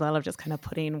Ages as well, of just kind of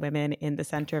putting women in the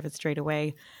center of it straight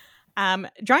away.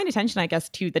 Drawing attention, I guess,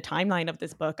 to the timeline of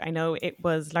this book. I know it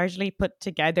was largely put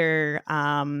together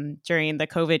during the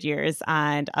COVID years,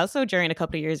 and also during a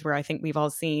couple of years where I think we've all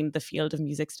seen the field of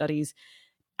music studies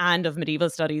and of medieval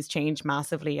studies change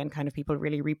massively, and kind of people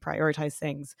really reprioritize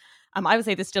things. I would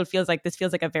say this feels like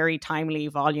a very timely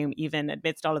volume, even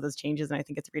amidst all of those changes. And I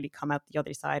think it's really come out the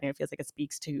other side, and it feels like it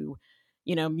speaks to,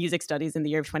 music studies in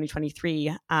the year of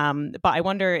 2023. But I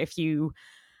wonder if you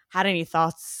had any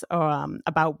thoughts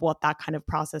about what that kind of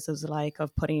process was like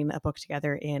of putting a book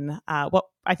together in what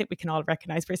I think we can all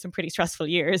recognize for some pretty stressful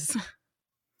years.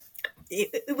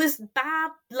 It was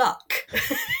bad luck,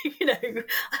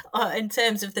 in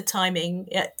terms of the timing.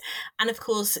 And of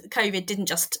course, COVID didn't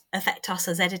just affect us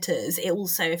as editors, it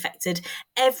also affected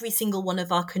every single one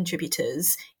of our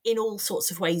contributors in all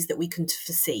sorts of ways that we couldn't have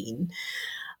foreseen.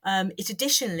 It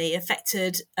additionally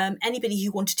affected anybody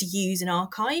who wanted to use an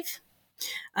archive,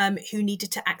 who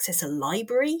needed to access a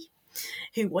library,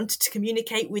 who wanted to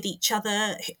communicate with each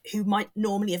other, who might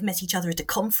normally have met each other at a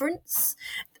conference.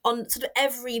 On sort of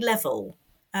every level,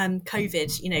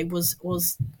 COVID,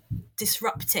 was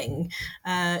disrupting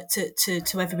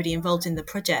to everybody involved in the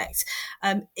project.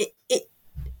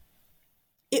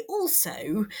 It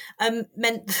also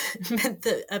meant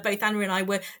that both Anna and I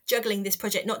were juggling this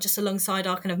project not just alongside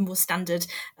our kind of more standard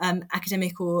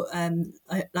academic or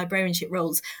librarianship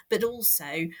roles, but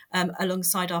also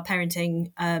alongside our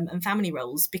parenting and family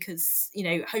roles, because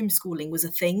homeschooling was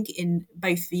a thing in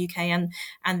both the UK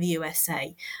and the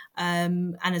USA,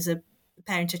 and as a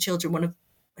parent of children, one of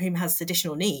whom has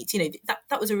additional needs,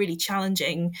 that was a really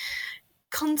challenging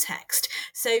context.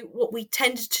 So what we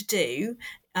tended to do,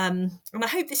 and I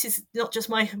hope this is not just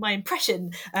my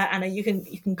impression, Anna, you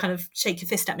can kind of shake your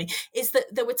fist at me, is that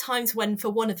there were times when for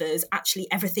one of us actually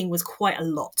everything was quite a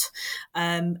lot,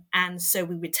 and so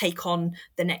we would take on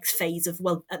the next phase of,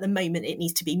 well, at the moment it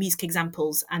needs to be music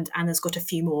examples, and Anna's got a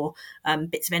few more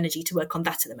bits of energy to work on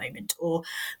that at the moment, or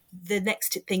the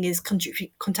next thing is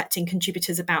contacting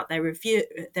contributors about their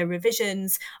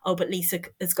revisions. Oh, but Lisa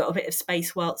has got a bit of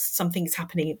space whilst something's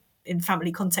happening in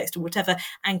family context or whatever,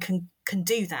 and can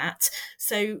do that.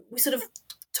 So we sort of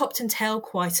topped and tailed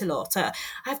quite a lot. I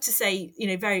have to say,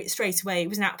 very straight away, it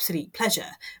was an absolute pleasure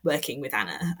working with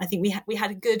Anna. I think we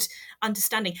had a good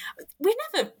understanding. We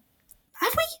never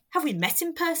have we met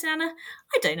in person, Anna?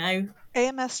 I don't know.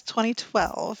 AMS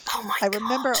 2012. Oh my I God.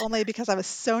 remember only because I was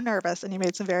so nervous, and you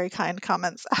made some very kind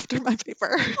comments after my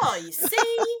paper. Oh,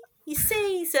 you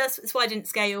see, so that's why I didn't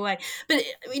scare you away. But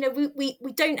we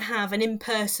don't have an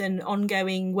in-person,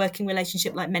 ongoing working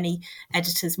relationship like many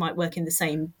editors might work in the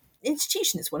same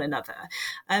institution as one another.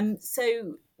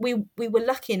 So we were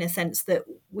lucky in a sense that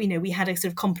we had a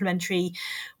sort of complementary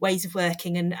ways of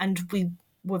working, and we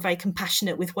were very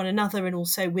compassionate with one another, and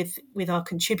also with our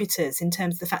contributors, in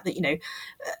terms of the fact that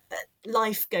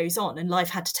life goes on and life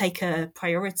had to take a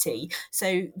priority.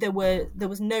 So there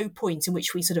was no point in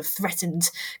which we sort of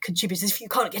threatened contributors, if you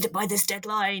can't get it by this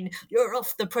deadline, you're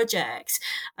off the project.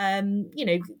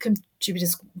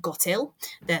 Contributors got ill,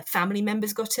 their family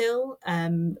members got ill,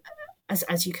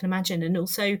 as you can imagine, and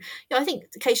also I think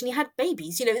occasionally had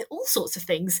babies, all sorts of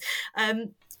things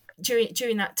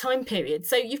during that time period.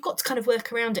 So you've got to kind of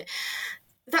work around it.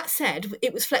 That said,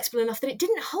 it was flexible enough that it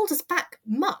didn't hold us back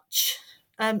much.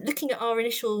 Looking at our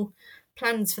initial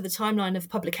plans for the timeline of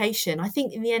publication, I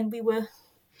think in the end we were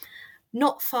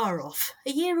not far off. A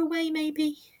year away,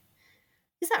 maybe.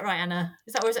 Is that right, Anna?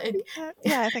 Is that, or is it?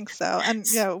 Yeah, I think so. And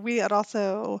we had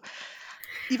also,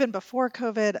 even before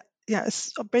COVID,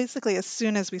 basically as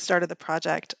soon as we started the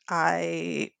project,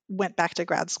 I went back to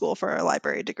grad school for a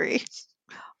library degree.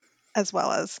 as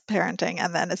well as parenting.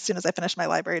 And then as soon as I finished my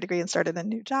library degree and started a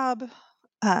new job,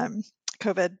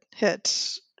 COVID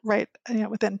hit right,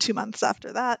 within 2 months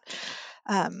after that.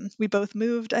 We both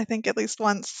moved, I think, at least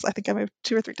once. I think I moved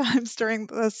 2 or 3 times during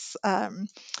this.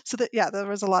 So that, yeah, there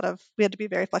was we had to be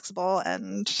very flexible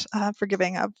and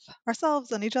forgiving of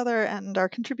ourselves and each other and our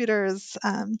contributors.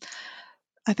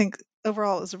 I think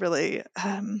overall it was a really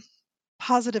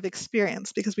positive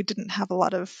experience because we didn't have a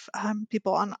lot of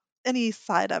people on any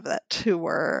side of it who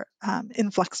were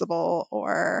inflexible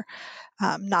or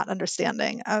not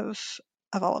understanding of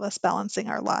all of us balancing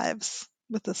our lives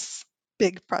with this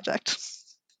big project.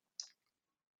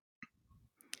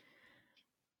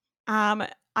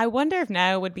 I wonder if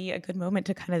now would be a good moment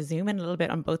to kind of zoom in a little bit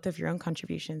on both of your own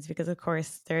contributions, because of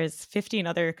course there's 15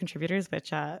 other contributors,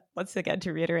 which once again,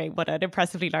 to reiterate what an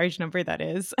impressively large number that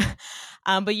is.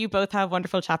 But you both have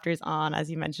wonderful chapters on, as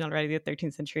you mentioned already, the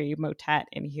 13th century motet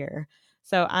in here.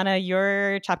 So Anna,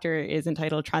 your chapter is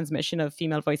entitled Transmission of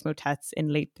Female Voice Motets in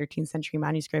Late 13th Century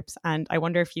Manuscripts. And I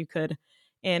wonder if you could,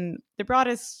 in the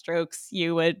broadest strokes,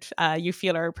 you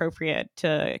feel are appropriate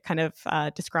to kind of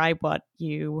describe what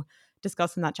you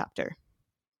discuss in that chapter.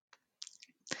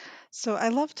 So I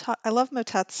love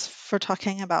motets for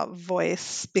talking about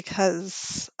voice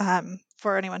because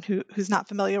for anyone who's not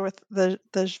familiar with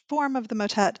the form of the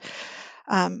motet,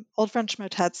 Old French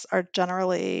motets are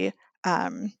generally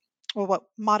what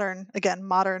modern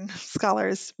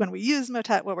scholars, when we use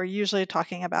motet, what we're usually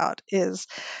talking about is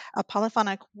a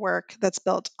polyphonic work that's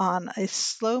built on a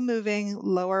slow-moving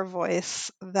lower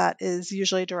voice that is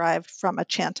usually derived from a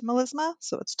chant melisma.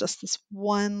 So it's just this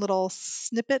one little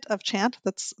snippet of chant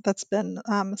that's been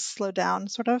slowed down,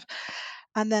 sort of.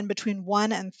 And then between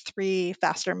 1 and 3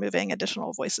 faster moving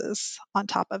additional voices on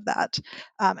top of that.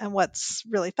 And what's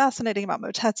really fascinating about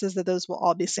motets is that those will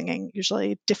all be singing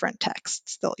usually different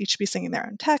texts. They'll each be singing their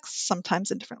own texts,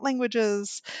 sometimes in different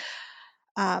languages.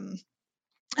 And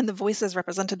the voices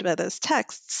represented by those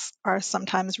texts are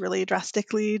sometimes really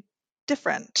drastically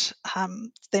different.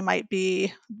 They might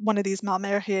be one of these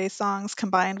Malmercier songs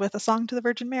combined with a song to the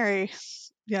Virgin Mary,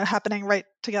 happening right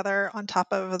together on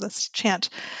top of this chant.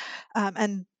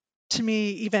 And to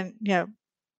me, even,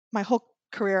 my whole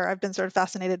career, I've been sort of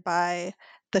fascinated by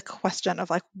the question of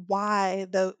like, why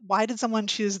did someone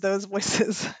choose those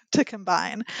voices to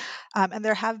combine? And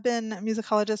there have been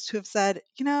musicologists who have said,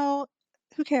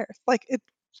 who cares? Like,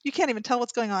 you can't even tell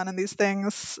what's going on in these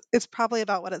things. It's probably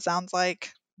about what it sounds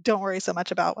like. Don't worry so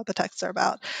much about what the texts are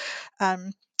about.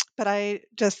 But I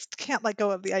just can't let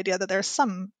go of the idea that there's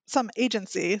some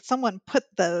agency. Someone put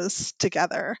those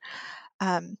together.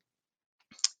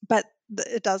 But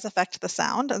it does affect the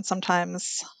sound, and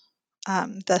sometimes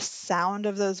the sound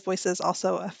of those voices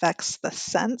also affects the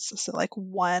sense. So like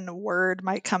one word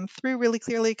might come through really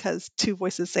clearly because 2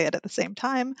 voices say it at the same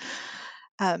time.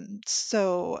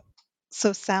 So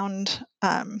sound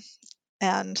and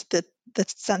the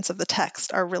sense of the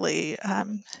text are really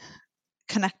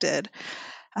connected.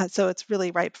 So it's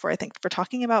really ripe for, I think, for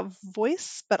talking about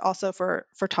voice, but also for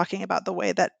talking about the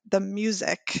way that the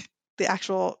music, the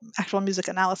actual music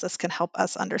analysis, can help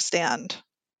us understand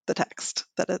the text.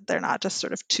 That they're not just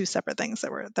sort of 2 separate things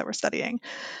that we're studying.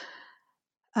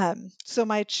 So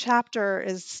my chapter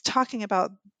is talking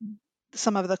about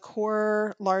some of the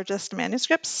core largest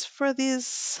manuscripts for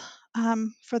these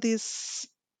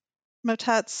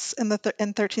motets in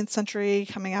 13th century,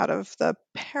 coming out of the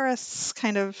Paris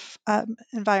kind of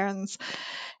environs.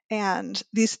 And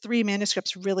these 3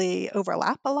 manuscripts really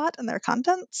overlap a lot in their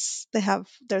contents.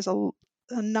 There's a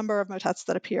number of motets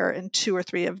that appear in 2 or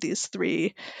 3 of these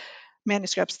 3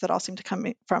 manuscripts that all seem to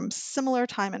come from similar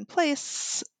time and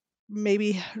place.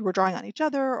 Maybe we're drawing on each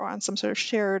other or on some sort of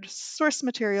shared source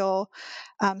material.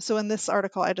 So in this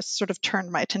article, I just sort of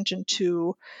turned my attention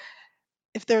to,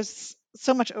 if there's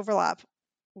so much overlap,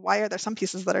 why are there some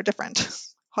pieces that are different?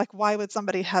 Like, why would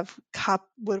somebody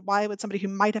who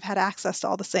might have had access to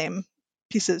all the same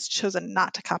pieces chosen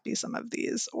not to copy some of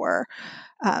these, or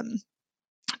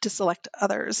to select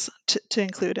others to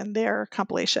include in their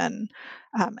compilation?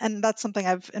 And that's something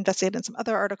I've investigated in some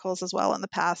other articles as well in the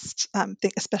past,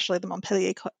 especially the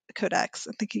Montpellier Codex,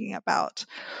 and thinking about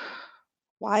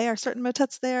why are certain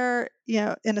motets there,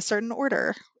 in a certain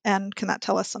order? And can that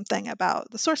tell us something about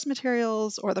the source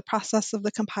materials or the process of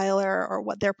the compiler, or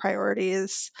what their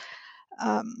priorities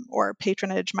or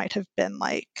patronage might have been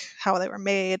like, how they were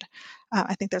made?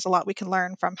 I think there's a lot we can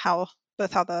learn from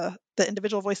both how the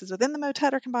individual voices within the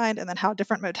motet are combined, and then how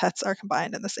different motets are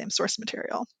combined in the same source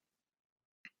material.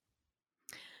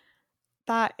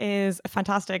 that is a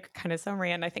fantastic kind of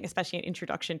summary. And I think especially an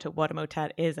introduction to what a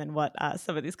motet is and what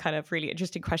some of these kind of really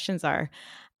interesting questions are.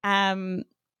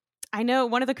 I know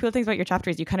one of the cool things about your chapter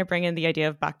is you kind of bring in the idea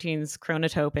of Bakhtin's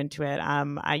chronotope into it.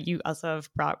 You also have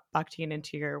brought Bakhtin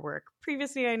into your work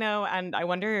previously, I know. And I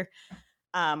wonder,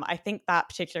 I think that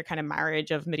particular kind of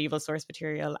marriage of medieval source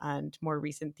material and more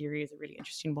recent theory is a really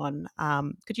interesting one.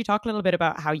 Could you talk a little bit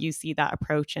about how you see that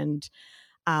approach and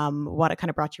what it kind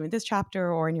of brought you in this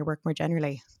chapter or in your work more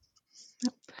generally?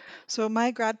 So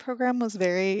my grad program was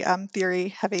very theory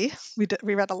heavy.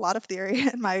 We read a lot of theory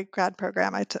in my grad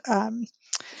program. I took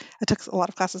a lot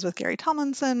of classes with Gary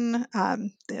Tomlinson.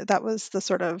 That was the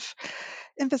sort of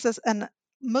emphasis, and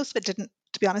most of it didn't,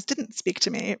 to be honest, didn't speak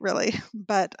to me really.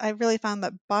 But I really found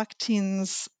that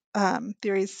Bakhtin's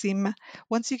theories seem,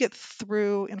 once you get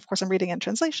through, and of course I'm reading in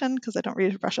translation because I don't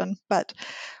read Russian, but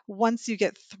once you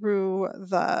get through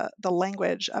the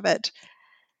language of it,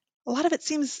 a lot of it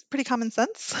seems pretty common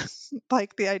sense,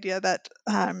 like the idea that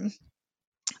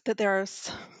that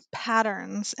there's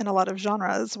patterns in a lot of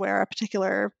genres where a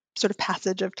particular sort of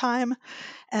passage of time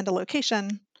and a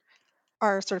location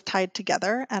are sort of tied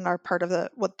together and are part of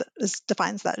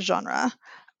defines that genre.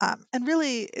 And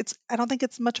really, I don't think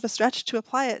it's much of a stretch to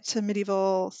apply it to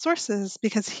medieval sources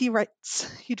because he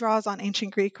draws on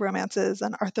ancient Greek romances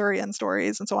and Arthurian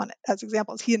stories and so on as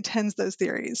examples. He intends those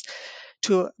theories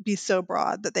to be so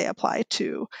broad that they apply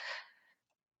to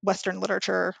Western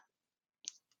literature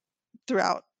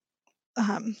throughout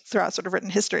sort of written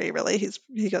history. Really,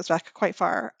 he goes back quite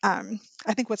far. I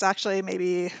think what's actually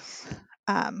maybe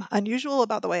unusual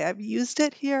about the way I've used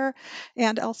it here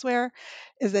and elsewhere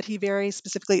is that he very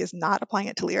specifically is not applying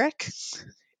it to lyric.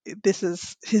 This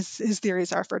is his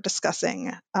theories are for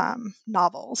discussing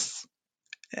novels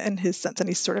in his sense, and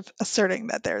he's sort of asserting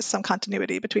that there's some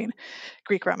continuity between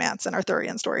Greek romance and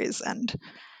Arthurian stories and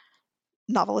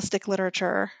novelistic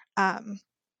literature. And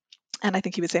I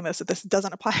think he would say most of this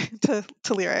doesn't apply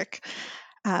to lyric.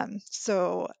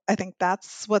 So I think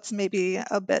that's what's maybe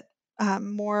a bit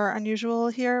more unusual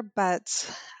here,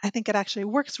 but I think it actually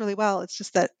works really well. It's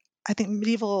just that I think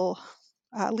medieval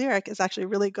lyric is actually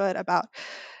really good about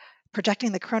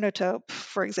projecting the chronotope,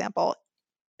 for example,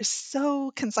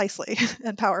 so concisely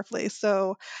and powerfully.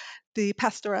 So the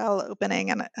pastorelle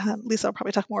opening, and Lisa will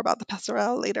probably talk more about the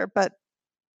pastorelle later, but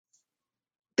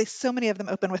so many of them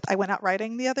open with "I went out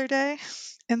riding the other day,"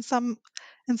 in some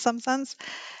sense,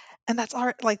 and that's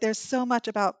art. Like there's so much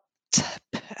about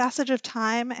passage of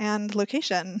time and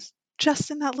location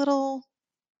just in that little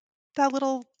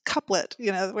couplet,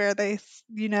 where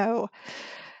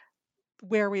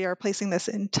where we are placing this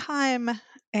in time,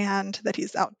 and that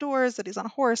he's outdoors, that he's on a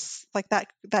horse. Like that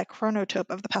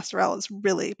chronotope of the pastorelle is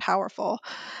really powerful.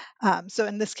 So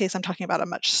in this case, I'm talking about a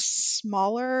much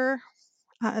smaller.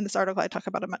 In this article, I talk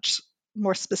about a much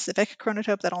more specific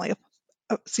chronotope that only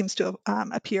seems to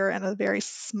appear in a very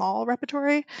small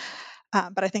repertory.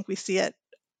 But I think we see it.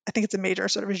 I think it's a major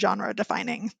sort of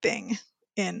genre-defining thing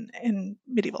in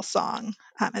medieval song.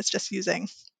 It's just using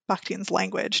Bakhtin's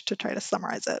language to try to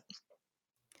summarize it.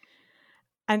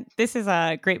 And this is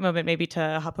a great moment maybe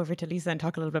to hop over to Lisa and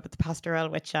talk a little bit about the pastorelle,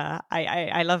 which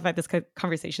I love that this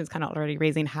conversation is kind of already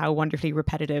raising how wonderfully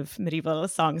repetitive medieval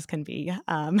songs can be.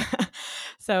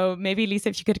 So maybe Lisa,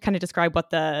 if you could kind of describe what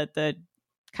the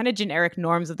kind of generic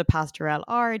norms of the pastorelle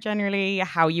are generally,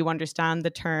 how you understand the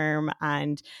term,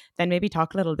 and then maybe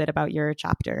talk a little bit about your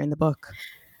chapter in the book.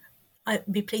 I'd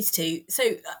be pleased to. So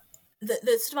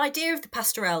the sort of idea of the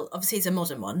pastorelle obviously is a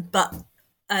modern one, but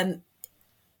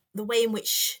the way in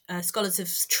which scholars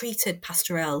have treated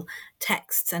pastorelle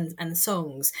texts and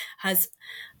songs has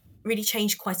really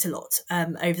changed quite a lot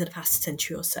over the past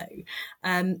century or so.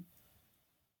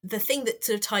 The thing that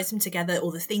sort of ties them together,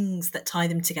 or the things that tie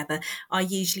them together, are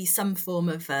usually some form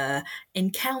of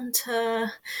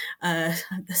encounter.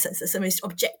 That's the most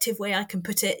objective way I can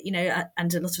put it,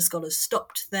 and a lot of scholars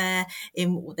stopped there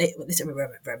in this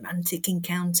romantic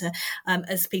encounter.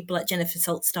 As people like Jennifer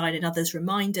Saltstein and others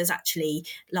remind us, actually,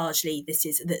 largely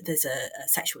there's a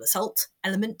sexual assault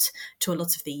element to a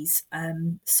lot of these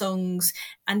songs,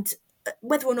 and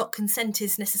whether or not consent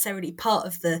is necessarily part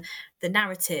of the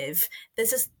narrative,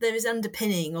 there is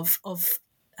underpinning of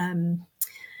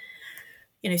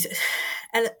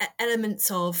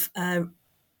elements of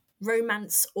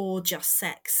romance or just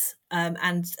sex,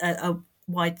 and a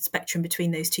wide spectrum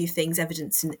between those two things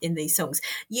evidenced in these songs,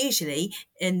 usually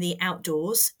in the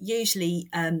outdoors, usually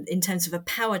in terms of a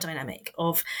power dynamic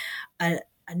of a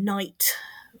knight,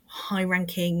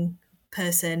 high-ranking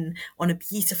person on a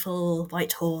beautiful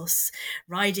white horse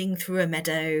riding through a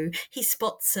meadow. He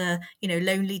spots a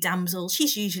lonely damsel.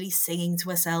 She's usually singing to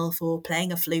herself or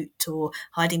playing a flute or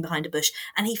hiding behind a bush,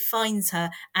 and he finds her,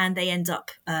 and they end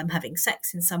up having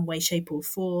sex in some way, shape or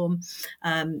form.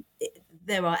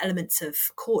 There are elements of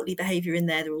courtly behaviour in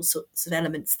there. There are all sorts of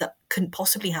elements that couldn't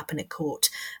possibly happen at court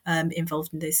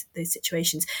involved in those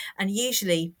situations, and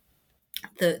usually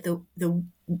the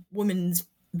woman's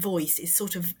voice is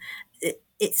sort of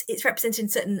it's represented in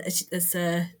certain, as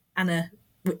Anna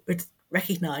would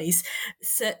recognise,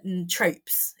 certain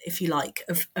tropes, if you like,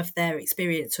 of their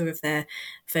experience or of their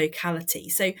vocality.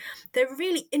 So they're a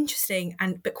really interesting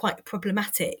but quite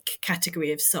problematic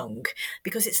category of song,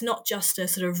 because it's not just a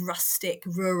sort of rustic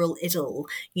rural idyll,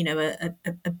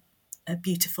 a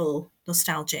beautiful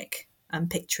nostalgic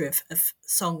picture of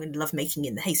song and lovemaking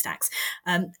in the haystacks.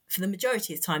 For the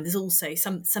majority of the time, there's also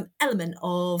some element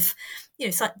of,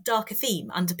 slight darker theme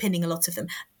underpinning a lot of them.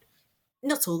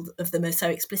 Not all of them are so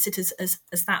explicit as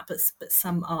that, but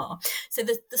some are. So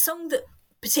the song that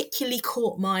particularly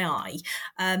caught my eye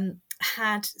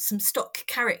had some stock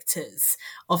characters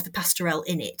of the pastorelle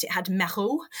in it. It had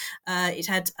Marot, it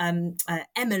had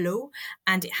Emelo,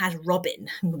 and it had Robin.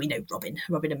 We know Robin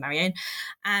and Marianne.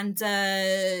 And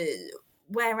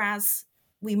whereas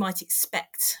we might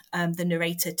expect the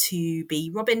narrator to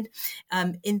be Robin,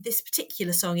 in this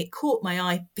particular song, it caught my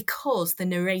eye because the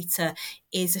narrator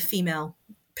is a female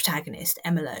protagonist,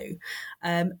 Emelo,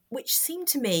 which seemed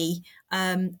to me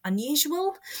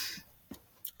unusual.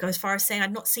 Go as far as saying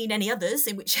I'd not seen any others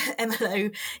in which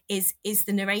Emelo is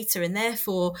the narrator, and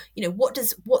therefore, what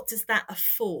does that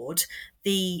afford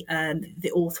the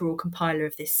author or compiler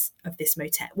of this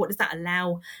motet? What does that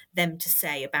allow them to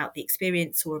say about the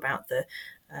experience or about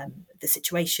the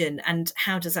situation, and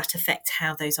how does that affect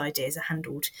how those ideas are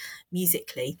handled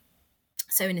musically?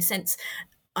 So, in a sense,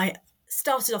 I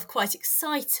started off quite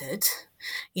excited,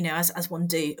 as one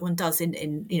does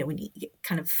in when you get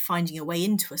kind of finding your way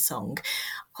into a song,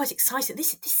 quite excited.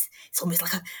 This it's almost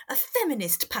like a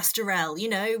feminist pastorelle,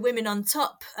 women on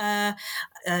top,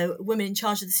 women in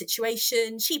charge of the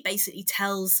situation. She basically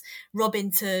tells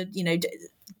Robin to,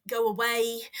 go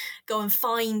away, go and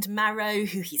find Marot,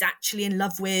 who he's actually in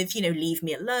love with, leave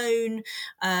me alone,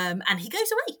 and he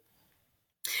goes away.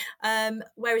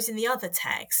 Whereas in the other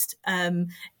text,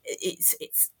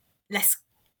 it's less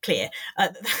clear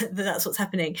that that's what's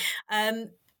happening.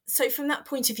 So from that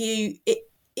point of view,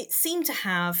 it seemed to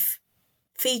have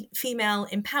female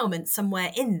empowerment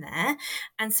somewhere in there,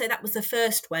 and so that was the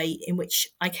first way in which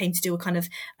I came to do a kind of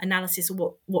analysis of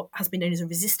what has been known as a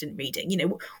resistant reading.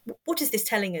 What is this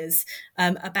telling us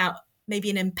about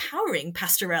maybe an empowering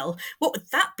pastorelle? What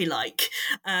would that be like?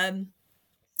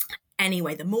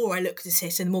 Anyway, the more I looked at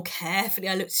it and the more carefully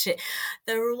I looked at it,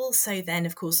 there are also then,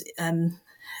 of course, that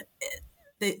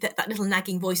little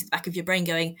nagging voice at the back of your brain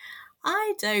going,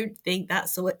 I don't think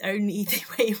that's the only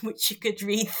way in which you could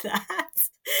read that.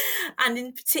 And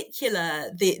in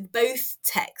particular, both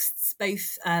texted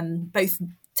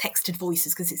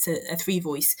voices, because it's a it's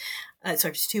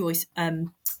two voice.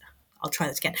 I'll try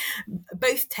that again.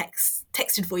 Both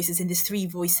texted voices in this three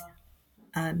voice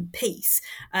piece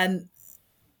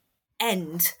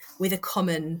end with a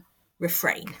common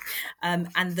refrain,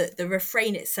 and the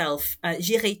refrain itself,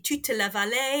 j'irai toute la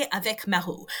vallée avec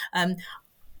Marot.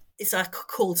 It's a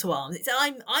call to arms. It's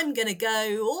I'm going to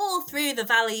go all through the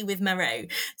valley with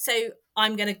Marot. So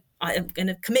I'm going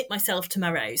to commit myself to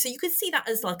Marot. So you could see that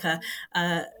as like an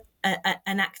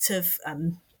act of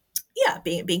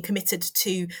being committed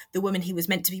to the woman he was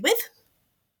meant to be with.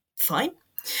 Fine.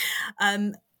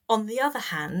 On the other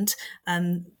hand,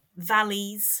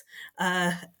 valleys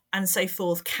and so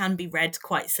forth can be read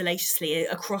quite salaciously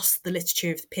across the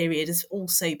literature of the period as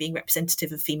also being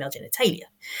representative of female genitalia.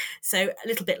 So a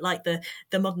little bit like the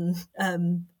modern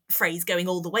phrase "going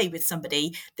all the way with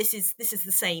somebody." This is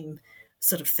the same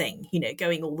sort of thing,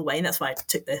 going all the way, and that's why I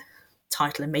took the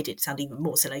title and made it sound even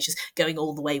more salacious. Going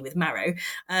all the way with Marot.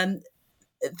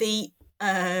 The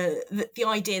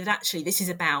idea that actually this is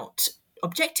about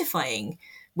objectifying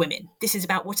women. This is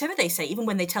about whatever they say, even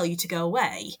when they tell you to go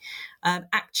away.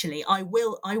 Actually,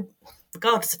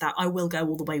 regardless of that, I will go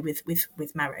all the way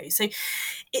with Marot. So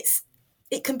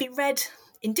it can be read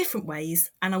in different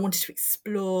ways, and I wanted to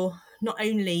explore not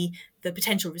only the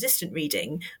potential resistant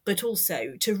reading, but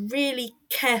also to really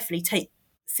carefully take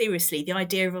seriously the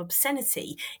idea of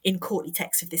obscenity in courtly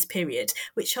texts of this period,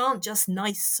 which aren't just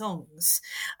nice songs,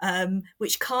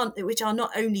 which are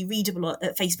not only readable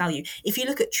at face value. If you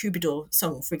look at Troubadour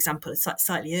song, for example,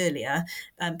 slightly earlier,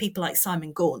 people like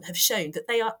Simon Gaunt have shown that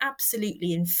they are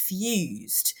absolutely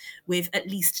infused with at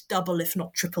least double, if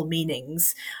not triple,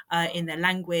 meanings in their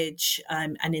language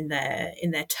and in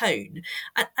their tone,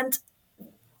 and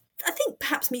I think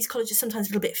perhaps musicologists are sometimes a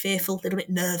little bit fearful, a little bit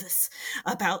nervous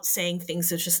about saying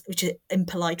things which are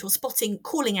impolite, or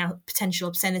calling out potential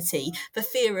obscenity for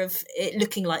fear of it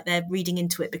looking like they're reading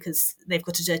into it because they've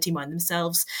got a dirty mind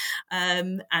themselves.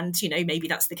 And, maybe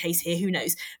that's the case here, who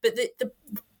knows? But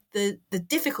the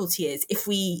difficulty is, if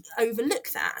we overlook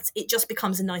that, it just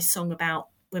becomes a nice song about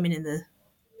women in the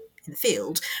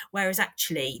field, whereas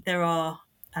actually there are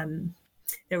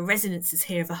resonances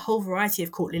here of a whole variety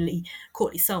of courtly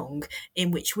song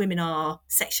in which women are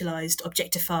sexualized,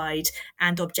 objectified,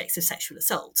 and objects of sexual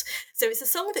assault. So it's a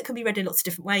song that can be read in lots of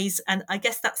different ways, and I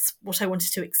guess that's what I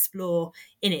wanted to explore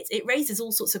in it. It raises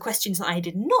all sorts of questions that I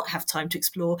did not have time to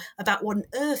explore about what on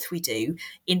earth we do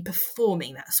in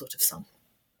performing that sort of song.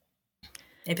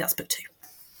 Maybe that's book 2.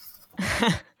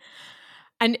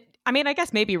 And I mean, I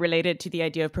guess maybe related to the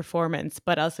idea of performance,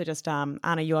 but also just,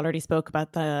 Anna, you already spoke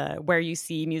about where you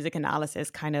see music analysis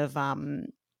kind of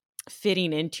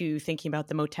fitting into thinking about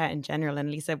the motet in general. And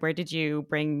Lisa, where did you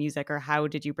bring music, or how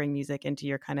did you bring music into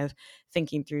your kind of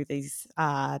thinking through this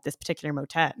particular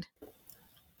motet?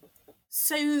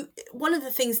 So one of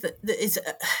the things that is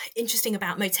interesting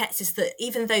about motets is that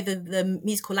even though the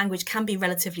musical language can be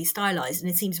relatively stylized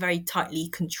and it seems very tightly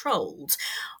controlled,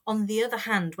 on the other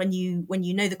hand, when you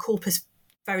know the corpus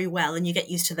very well and you get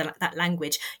used to that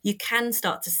language, you can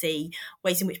start to see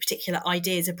ways in which particular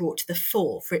ideas are brought to the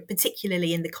fore,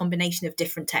 particularly in the combination of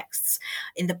different texts,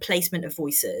 in the placement of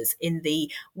voices, in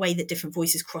the way that different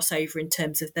voices cross over in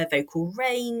terms of their vocal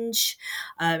range,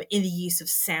 in the use of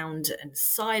sound and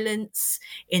silence,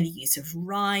 in the use of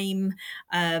rhyme.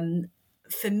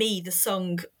 For me, the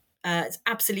song is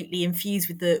absolutely infused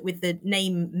with the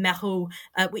name Marot,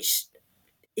 which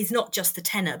is not just the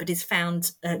tenor, but is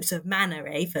found sort of manner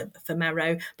for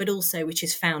Marot, but also which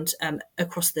is found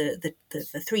across the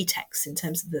three texts in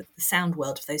terms of the sound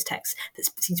world of those texts that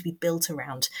seems to be built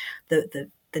around the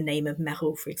name of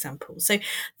Marot, for example. So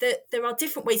there are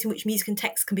different ways in which music and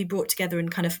text can be brought together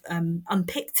and kind of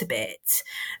unpicked a bit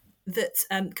that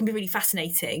can be really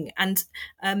fascinating. And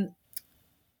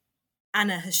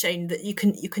Anna has shown that you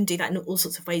can do that in all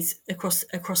sorts of ways across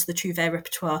the Trouvère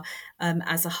repertoire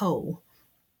as a whole.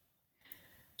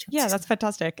 Yeah, that's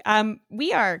fantastic.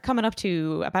 We are coming up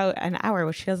to about an hour,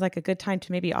 which feels like a good time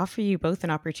to maybe offer you both an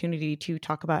opportunity to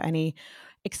talk about any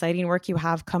exciting work you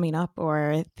have coming up,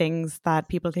 or things that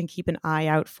people can keep an eye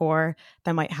out for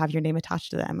that might have your name attached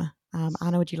to them.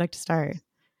 Anna, would you like to start?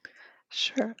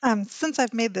 Sure. Since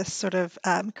I've made this sort of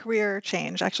career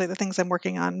change, actually the things I'm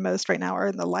working on most right now are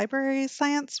in the library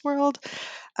science world,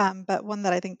 but one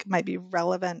that I think might be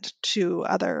relevant to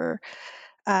other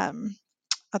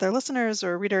listeners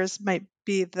or readers might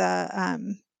be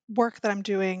the work that I'm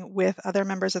doing with other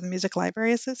members of the Music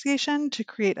Library Association to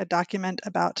create a document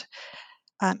about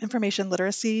information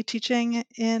literacy teaching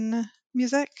in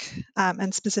music,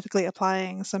 and specifically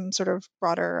applying some sort of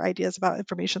broader ideas about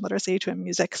information literacy to a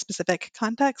music-specific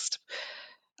context,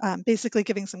 basically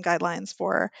giving some guidelines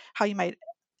for how you might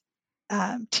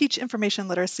teach information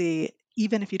literacy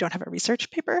even if you don't have a research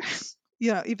paper.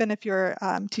 Even if you're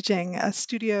teaching a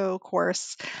studio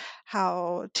course,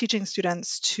 how teaching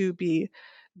students to be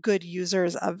good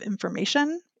users of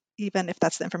information, even if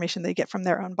that's the information they get from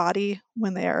their own body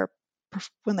when they are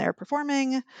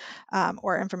performing,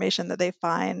 or information that they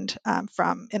find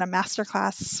from in a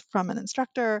masterclass from an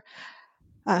instructor,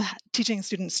 teaching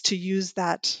students to use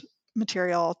that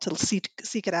material to seek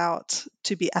it out,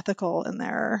 to be ethical in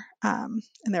their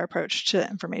approach to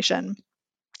information,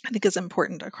 I think is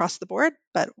important across the board.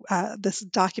 But this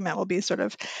document will be sort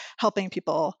of helping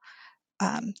people,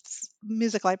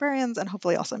 music librarians and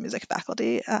hopefully also music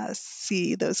faculty,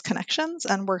 see those connections.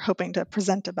 And we're hoping to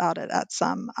present about it at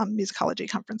some musicology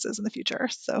conferences in the future.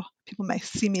 So people may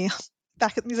see me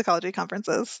back at musicology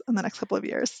conferences in the next couple of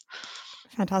years.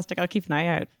 Fantastic. I'll keep an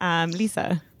eye out.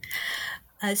 Lisa?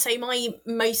 So my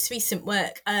most recent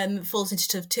work falls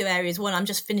into two areas. One, I'm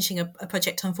just finishing a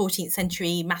project on 14th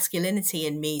century masculinity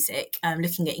in music,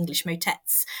 looking at English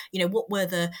motets. What were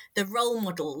the role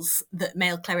models that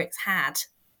male clerics had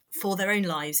for their own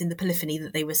lives in the polyphony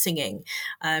that they were singing,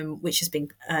 which has been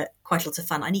quite a lot of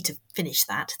fun. I need to finish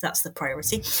that. That's the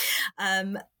priority.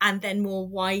 And then more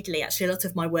widely, actually, a lot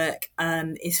of my work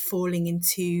is falling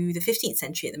into the 15th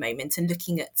century at the moment and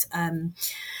looking at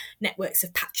networks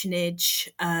of patronage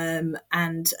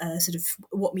and sort of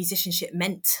what musicianship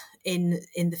meant in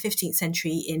the 15th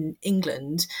century in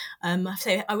England.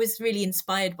 So I was really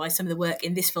inspired by some of the work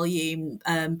in this volume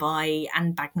by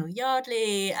Anne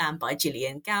Bagnall-Yardley and by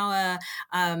Gillian Gower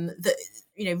that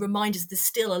remind us there's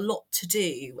still a lot to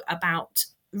do about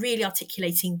really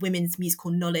articulating women's musical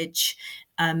knowledge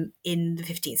in the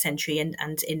 15th century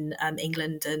and in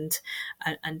England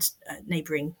and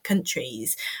neighbouring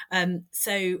countries.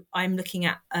 So I'm looking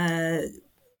at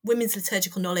women's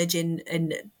liturgical knowledge in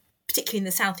particularly in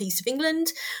the southeast of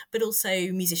England, but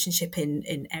also musicianship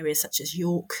in areas such as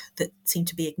York that seem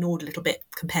to be ignored a little bit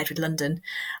compared with London.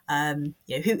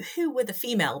 Who were the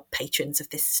female patrons of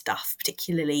this stuff,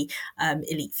 particularly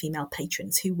elite female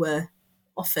patrons who were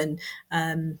often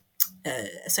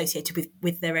associated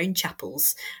with their own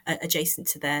chapels adjacent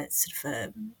to their sort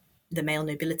of the male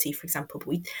nobility, for example.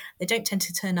 But they don't tend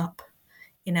to turn up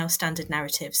in our standard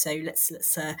narrative. So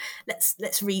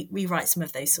let's rewrite some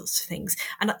of those sorts of things.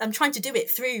 And I'm trying to do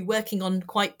it through working on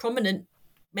quite prominent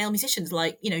male musicians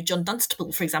like John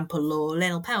Dunstable, for example, or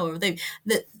Lionel Power, although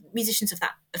the musicians of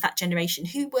that generation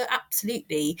who were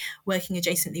absolutely working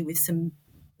adjacently with some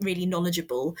really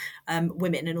knowledgeable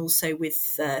women, and also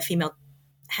with female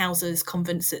houses,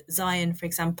 convents at Zion, for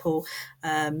example,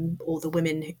 or the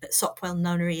women at Sopwell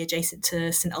Nunnery adjacent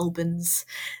to St Albans.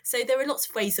 So there are lots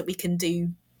of ways that we can do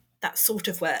that sort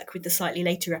of work with the slightly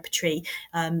later repertory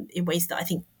in ways that I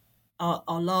think are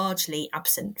largely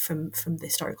absent from the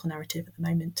historical narrative at the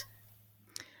moment.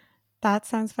 That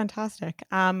sounds fantastic.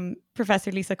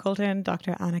 Professor Lisa Colton,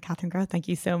 Dr. Anna Kathryn Grau, thank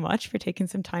you so much for taking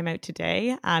some time out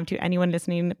today. To anyone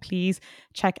listening, please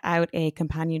check out a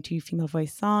companion to Female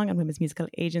Voice Song and Women's Musical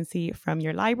Agency from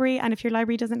your library. And if your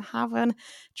library doesn't have one,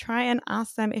 try and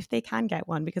ask them if they can get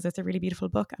one, because it's a really beautiful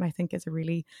book and I think it's a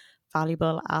really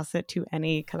valuable asset to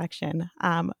any collection.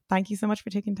 Thank you so much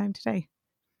for taking time today.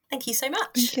 Thank you so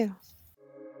much. Thank you.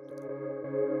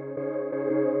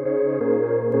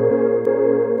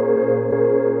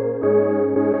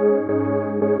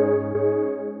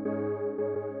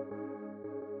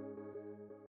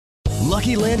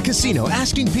 Lucky Land Casino,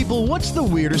 asking people, what's the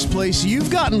weirdest place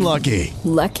you've gotten lucky?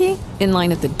 Lucky? In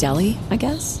line at the deli, I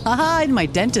guess? Aha, in my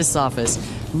dentist's office.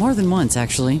 More than once,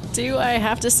 actually. Do I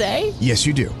have to say? Yes,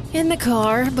 you do. In the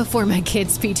car before my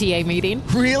kids' PTA meeting.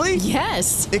 Really?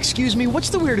 Yes. Excuse me, what's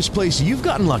the weirdest place you've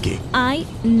gotten lucky? I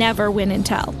never win and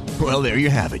tell. Well, there you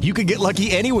have it. You can get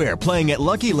lucky anywhere, playing at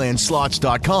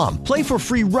LuckyLandSlots.com. Play for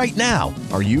free right now.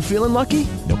 Are you feeling lucky?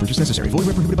 No purchase necessary. Void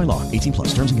where prohibited by law.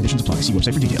 18+. Terms and conditions apply. See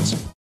website for details.